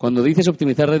 Cuando dices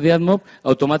optimizar red de AdMob,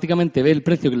 automáticamente ve el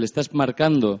precio que le estás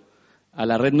marcando a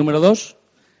la red número 2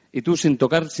 y tú, sin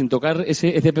tocar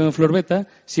ese ECPM Floor Beta,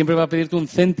 siempre va a pedirte un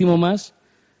céntimo más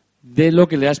de lo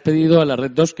que le has pedido a la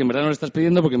red 2, que en verdad no le estás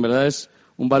pidiendo porque en verdad es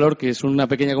un valor que es una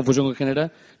pequeña confusión que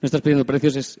genera. No estás pidiendo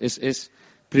precios, es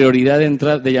prioridad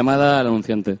de llamada al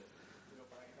anunciante. Pero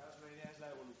para que te hagas una idea, es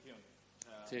la evolución.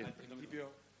 Sí. Al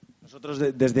principio, nosotros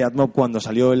desde AdMob, cuando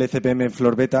salió el ECPM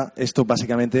Floor Beta, esto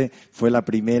básicamente fue la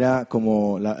primera,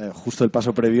 justo el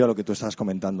paso previo a lo que tú estabas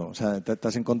comentando. O sea, te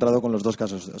has encontrado con los dos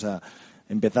casos. O sea,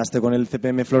 empezaste con el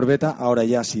CPM Floor Beta, ahora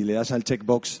ya si le das al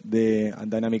checkbox de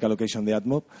Dynamic Allocation de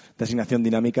AdMob, de asignación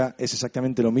dinámica, es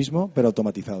exactamente lo mismo, pero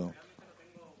automatizado.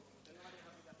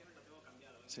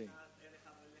 Sí.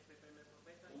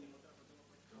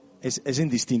 Es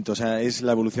indistinto, o sea, es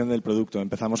la evolución del producto.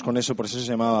 Empezamos con eso, por eso se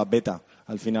llamaba beta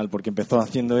al final, porque empezó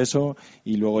haciendo eso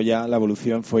y luego ya la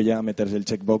evolución fue ya meterse el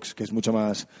checkbox, que es mucho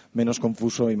menos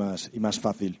confuso y más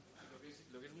fácil.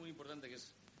 Lo que es muy importante,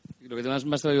 lo que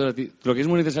más te va a ayudar a ti, lo que es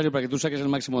muy necesario para que tú saques el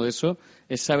máximo de eso,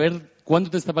 es saber cuánto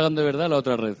te está pagando de verdad la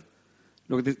otra red.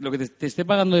 Lo que te esté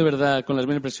pagando de verdad con las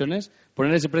 1000 impresiones,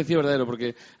 poner ese precio verdadero,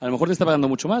 porque a lo mejor te está pagando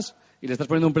mucho más y le estás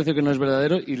poniendo un precio que no es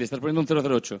verdadero y le estás poniendo un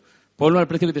 0,08. Ponlo al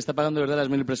precio que te está pagando de verdad las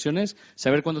 1000 impresiones,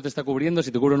 saber cuánto te está cubriendo,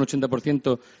 si te cubre un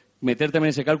 80%, meter también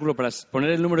ese cálculo para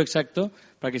poner el número exacto,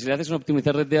 para que si le haces una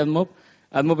optimizar red de AdMob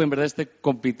en verdad esté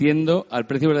compitiendo al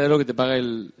precio verdadero que te paga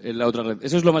la otra red.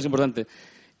 Eso es lo más importante.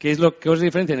 ¿Qué es la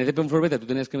diferencia? En el ECPM Floor Beta tú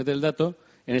tenías que meter el dato,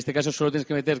 en este caso solo tienes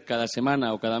que meter cada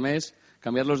semana o cada mes,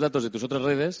 cambiar los datos de tus otras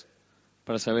redes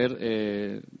para saber,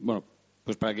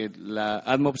 pues para que la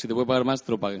AdMob, si te puede pagar más,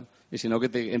 te lo pague. Y si no, que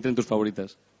te entre en tus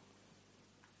favoritas.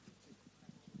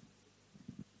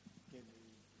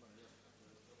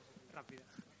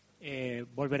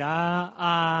 ¿Volverá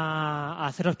a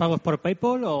hacer los pagos por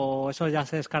PayPal o eso ya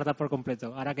se descarta por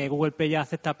completo? Ahora que Google Pay ya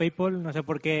acepta PayPal, no sé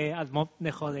por qué AdMob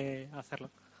dejó de hacerlo.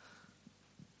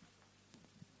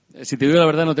 Si te digo la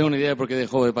verdad, no tengo ni idea de por qué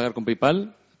dejó de pagar con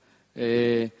PayPal.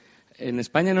 En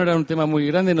España no era un tema muy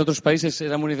grande, en otros países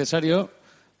era muy necesario.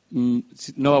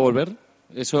 No va a volver.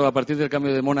 Eso a partir del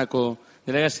cambio de Mónaco,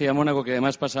 de Legacy a Mónaco, que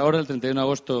además pasa ahora, el 31 de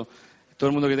agosto, todo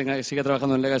el mundo que siga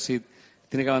trabajando en Legacy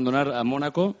tiene que abandonar a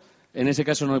Mónaco. En ese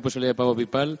caso no hay posibilidad de pago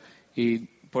PayPal y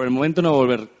por el momento no va a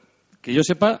volver. Que yo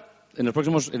sepa, el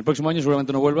próximo año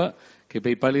seguramente no vuelva, que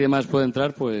PayPal y demás puede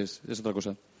entrar, pues es otra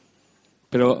cosa.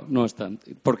 Pero no está.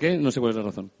 ¿Por qué? No sé cuál es la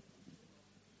razón.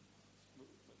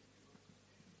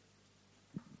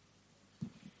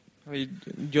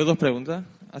 Yo dos preguntas.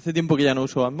 Hace tiempo que ya no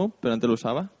uso AdMob, pero antes lo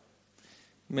usaba.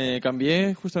 Me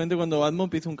cambié justamente cuando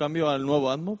AdMob hizo un cambio al nuevo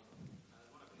AdMob.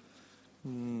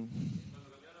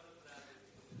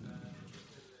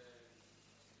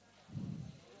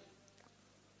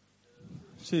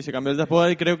 Sí, se cambió el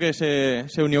dashboard y creo que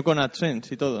se unió con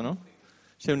AdSense y todo, ¿no?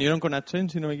 Se unieron con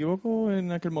AdSense, si no me equivoco,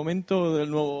 en aquel momento del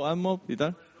nuevo AdMob y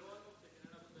tal.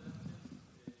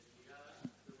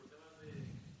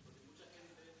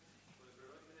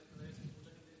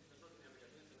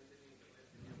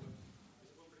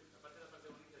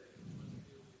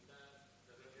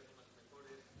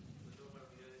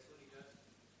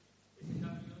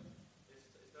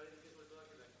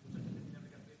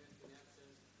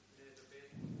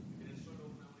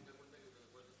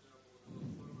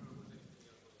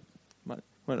 Vale.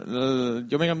 Bueno,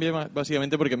 yo me cambié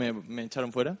básicamente porque me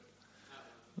echaron fuera.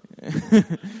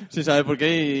 Sin saber por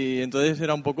qué. Y entonces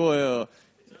era un poco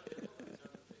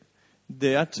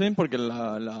de AdSense, porque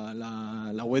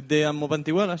la web de AdMob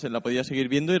antigua la podía seguir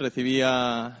viendo y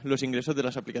recibía los ingresos de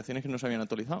las aplicaciones que no se habían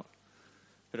actualizado.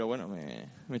 Pero bueno, me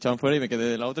echaron fuera y me quedé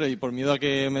de la otra, y por miedo a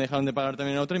que me dejaran de pagar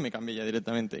también la otra, y me cambié ya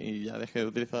directamente y ya dejé de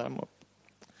utilizar AdMob.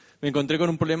 Me encontré con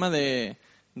un problema de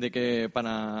que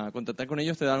para contactar con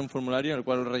ellos te daban un formulario en el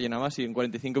cual lo rellenabas y en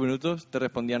 45 minutos te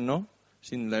respondían no,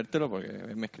 sin leértelo, porque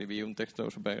me escribí un texto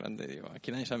súper grande y digo,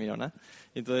 aquí nadie se ha mirado nada.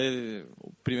 Y entonces,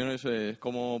 primero eso es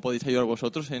cómo podéis ayudar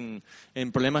vosotros en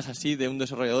problemas así de un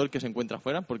desarrollador que se encuentra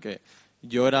fuera, porque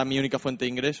yo era mi única fuente de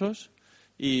ingresos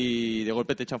y de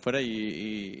golpe te echan fuera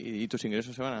y tus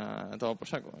ingresos se van a tomar por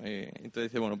saco. Entonces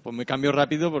dice, bueno, pues me cambio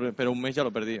rápido, pero un mes ya lo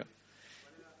he perdido.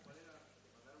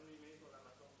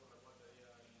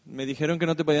 Me dijeron que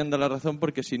no te podían dar la razón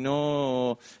porque si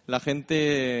no la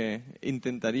gente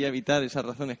intentaría evitar esas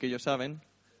razones que ellos saben,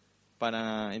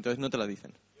 entonces no te la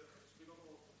dicen.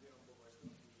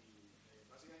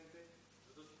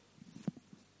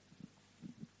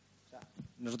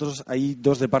 Nosotros hay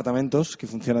dos departamentos que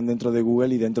funcionan dentro de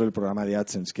Google y dentro del programa de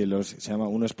AdSense, que se llama,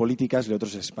 uno es políticas y el otro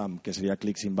es spam, que sería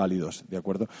clics inválidos, ¿de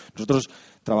acuerdo? Nosotros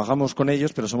trabajamos con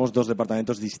ellos, pero somos dos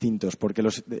departamentos distintos, porque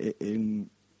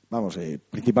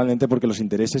principalmente porque los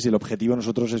intereses y el objetivo a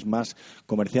nosotros es más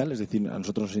comercial, es decir, a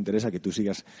nosotros nos interesa que tú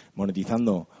sigas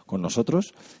monetizando con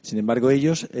nosotros. Sin embargo,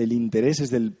 ellos, el interés es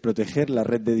del proteger la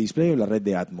red de display o la red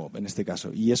de AdMob, en este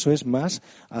caso, y eso es más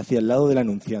hacia el lado del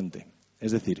anunciante.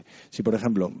 Es decir, si por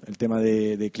ejemplo el tema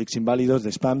de clics inválidos,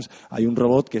 de spams, hay un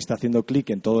robot que está haciendo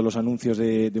clic en todos los anuncios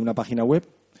de una página web,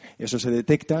 eso se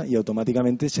detecta y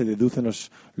automáticamente se deducen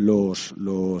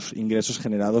los ingresos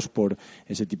generados por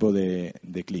ese tipo de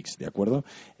clics, ¿de acuerdo?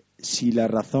 Si la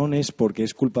razón es porque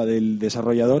es culpa del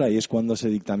desarrollador, ahí es cuando se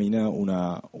dictamina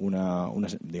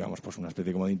digamos, pues una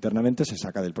especie como de internamente, se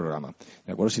saca del programa.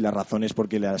 ¿De acuerdo? Si la razón es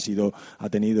porque ha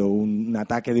tenido un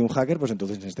ataque de un hacker, pues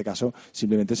entonces en este caso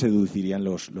simplemente se deducirían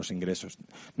los ingresos.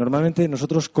 Normalmente,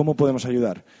 nosotros, ¿cómo podemos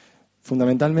ayudar?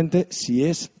 Fundamentalmente, si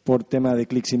es por tema de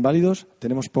clics inválidos,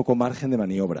 tenemos poco margen de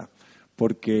maniobra,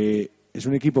 porque es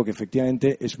un equipo que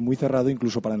efectivamente es muy cerrado,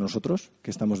 incluso para nosotros, que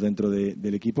estamos dentro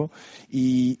del equipo,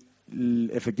 y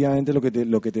efectivamente lo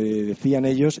que te decían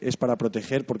ellos es para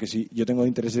proteger, porque si yo tengo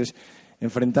intereses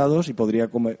enfrentados y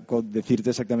podría decirte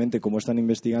exactamente cómo están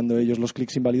investigando ellos los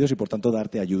clics inválidos y por tanto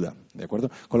darte ayuda, ¿de acuerdo?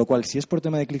 Con lo cual, si es por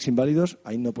tema de clics inválidos,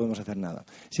 ahí no podemos hacer nada.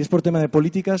 Si es por tema de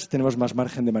políticas, tenemos más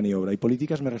margen de maniobra, y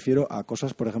políticas me refiero a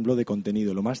cosas, por ejemplo, de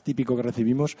contenido. Lo más típico que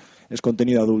recibimos es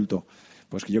contenido adulto.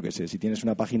 Pues que yo qué sé, si tienes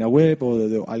una página web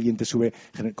o alguien te sube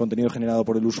contenido generado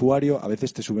por el usuario, a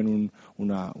veces te suben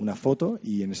una foto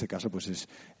y en ese caso pues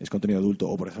es contenido adulto.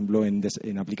 O por ejemplo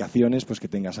en aplicaciones, pues que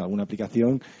tengas alguna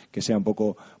aplicación que sea un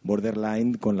poco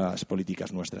borderline con las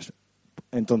políticas nuestras.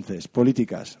 Entonces,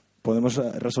 políticas, podemos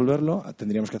resolverlo,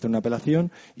 tendríamos que hacer una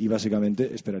apelación y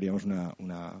básicamente esperaríamos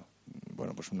una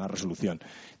resolución.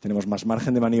 Tenemos más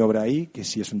margen de maniobra ahí que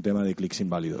si es un tema de clics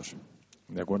inválidos.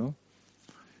 ¿De acuerdo?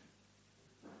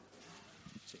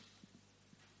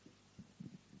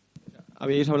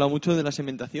 Habéis hablado mucho de la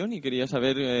segmentación y quería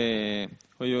saber,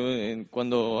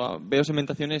 cuando veo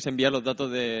segmentaciones, enviar los datos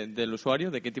del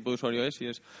usuario, de qué tipo de usuario es, si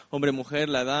es hombre, mujer,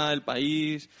 la edad, el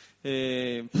país,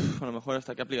 a lo mejor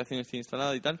hasta qué aplicación está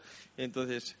instalada y tal.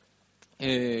 Entonces,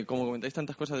 como comentáis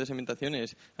tantas cosas de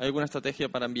segmentaciones, ¿hay alguna estrategia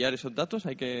para enviar esos datos?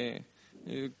 ¿Hay que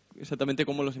exactamente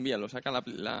cómo los envían? ¿Lo sacan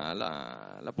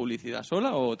la publicidad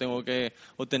sola o tengo que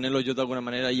obtenerlos yo de alguna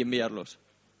manera y enviarlos?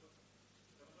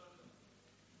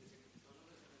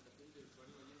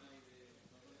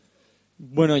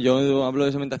 Bueno, yo hablo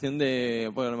de segmentación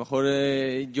pues a lo mejor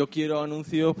yo quiero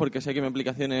anuncios porque sé que mi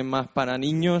aplicación es más para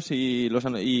niños y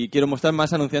quiero mostrar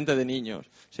más anunciantes de niños.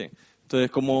 Sí. Entonces,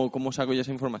 ¿cómo saco yo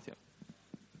esa información?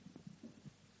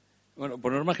 Bueno,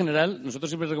 por norma general, nosotros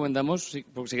siempre recomendamos,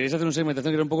 porque si queréis hacer una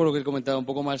segmentación, que era un poco lo que he comentado, un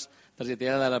poco más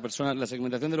targeteada a la persona, la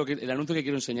segmentación de el anuncio que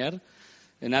quiero enseñar.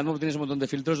 En AdMob tienes un montón de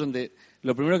filtros donde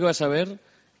lo primero que vas a ver,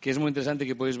 que es muy interesante y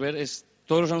que podéis ver, es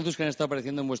todos los anuncios que han estado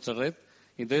apareciendo en vuestra red.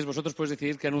 Y entonces vosotros podéis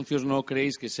decidir qué anuncios no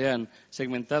creéis que sean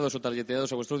segmentados o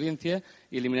targeteados a vuestra audiencia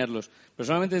y eliminarlos.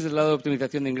 Personalmente, desde el lado de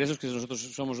optimización de ingresos, que nosotros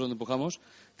somos donde empujamos,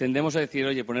 tendemos a decir,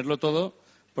 oye, ponerlo todo,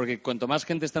 porque cuanto más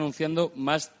gente está anunciando,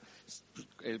 más,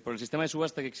 por el sistema de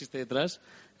subasta que existe detrás,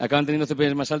 acaban teniendo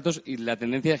CPMs más altos y la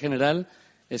tendencia general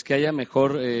es que haya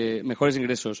mejores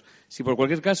ingresos. Si por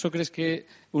cualquier caso crees que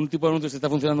un tipo de anuncio te está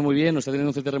funcionando muy bien o está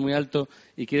teniendo un CTR muy alto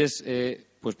y quieres,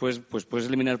 pues puedes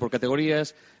eliminar por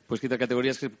categorías, puedes quitar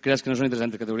categorías que creas que no son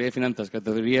interesantes, categoría de finanzas,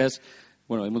 categorías,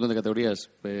 bueno, hay un montón de categorías.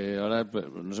 Ahora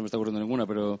no se me está ocurriendo ninguna,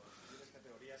 pero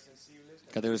categorías sensibles,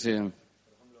 categorías, sí.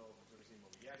 Por ejemplo,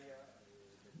 inmobiliaria,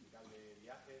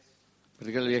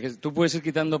 vertical de viajes. Tú puedes ir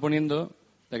quitando, poniendo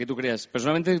la que tú creas.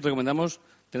 Personalmente recomendamos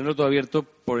tenerlo todo abierto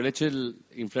por el hecho de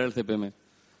inflar el CPM.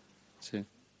 Sí.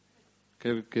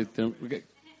 Creo que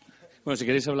bueno, si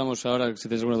queréis hablamos ahora, si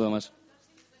tenéis alguna duda más.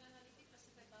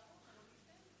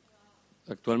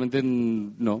 Actualmente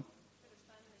no.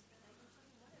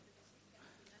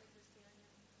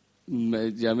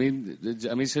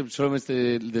 A mí solo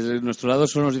desde nuestro lado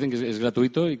solo nos dicen que es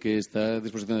gratuito y que está a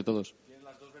disposición de todos. Tienen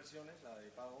las dos versiones, la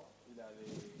de pago y la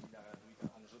gratuita.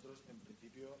 A nosotros, en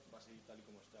principio, va a seguir tal y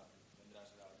como está. Tendrás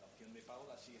la opción de pago,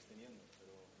 la sigues teniendo,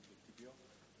 pero en principio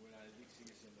Google Analytics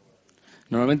sigue siendo gratuito.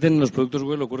 Normalmente en los productos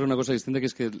Google ocurre una cosa distinta, que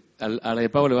es que a la de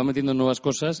pago le van metiendo nuevas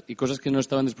cosas y cosas que no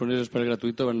estaban disponibles para el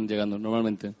gratuito van llegando,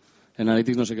 normalmente. En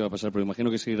Analytics no sé qué va a pasar, pero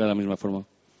imagino que seguirá de la misma forma.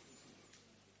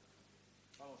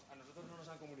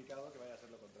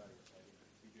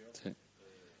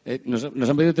 Nos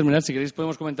han pedido terminar. Si queréis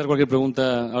podemos comentar cualquier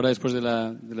pregunta ahora después de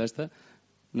la esta.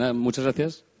 Nada, muchas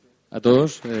gracias a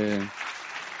todos.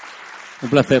 Un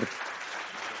placer.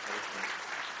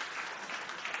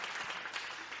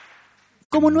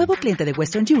 Como nuevo cliente de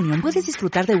Western Union, puedes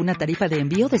disfrutar de una tarifa de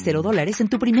envío de $0 en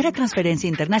tu primera transferencia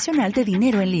internacional de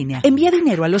dinero en línea. Envía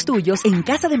dinero a los tuyos en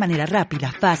casa de manera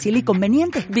rápida, fácil y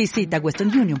conveniente. Visita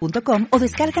westernunion.com o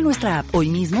descarga nuestra app hoy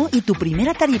mismo y tu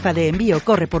primera tarifa de envío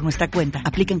corre por nuestra cuenta.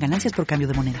 Aplican ganancias por cambio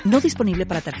de moneda. No disponible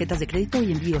para tarjetas de crédito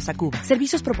y envíos a Cuba.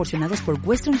 Servicios proporcionados por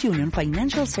Western Union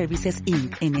Financial Services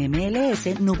Inc.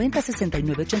 NMLS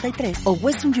 906983 o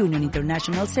Western Union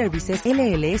International Services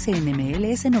LLS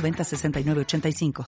NMLS 906985.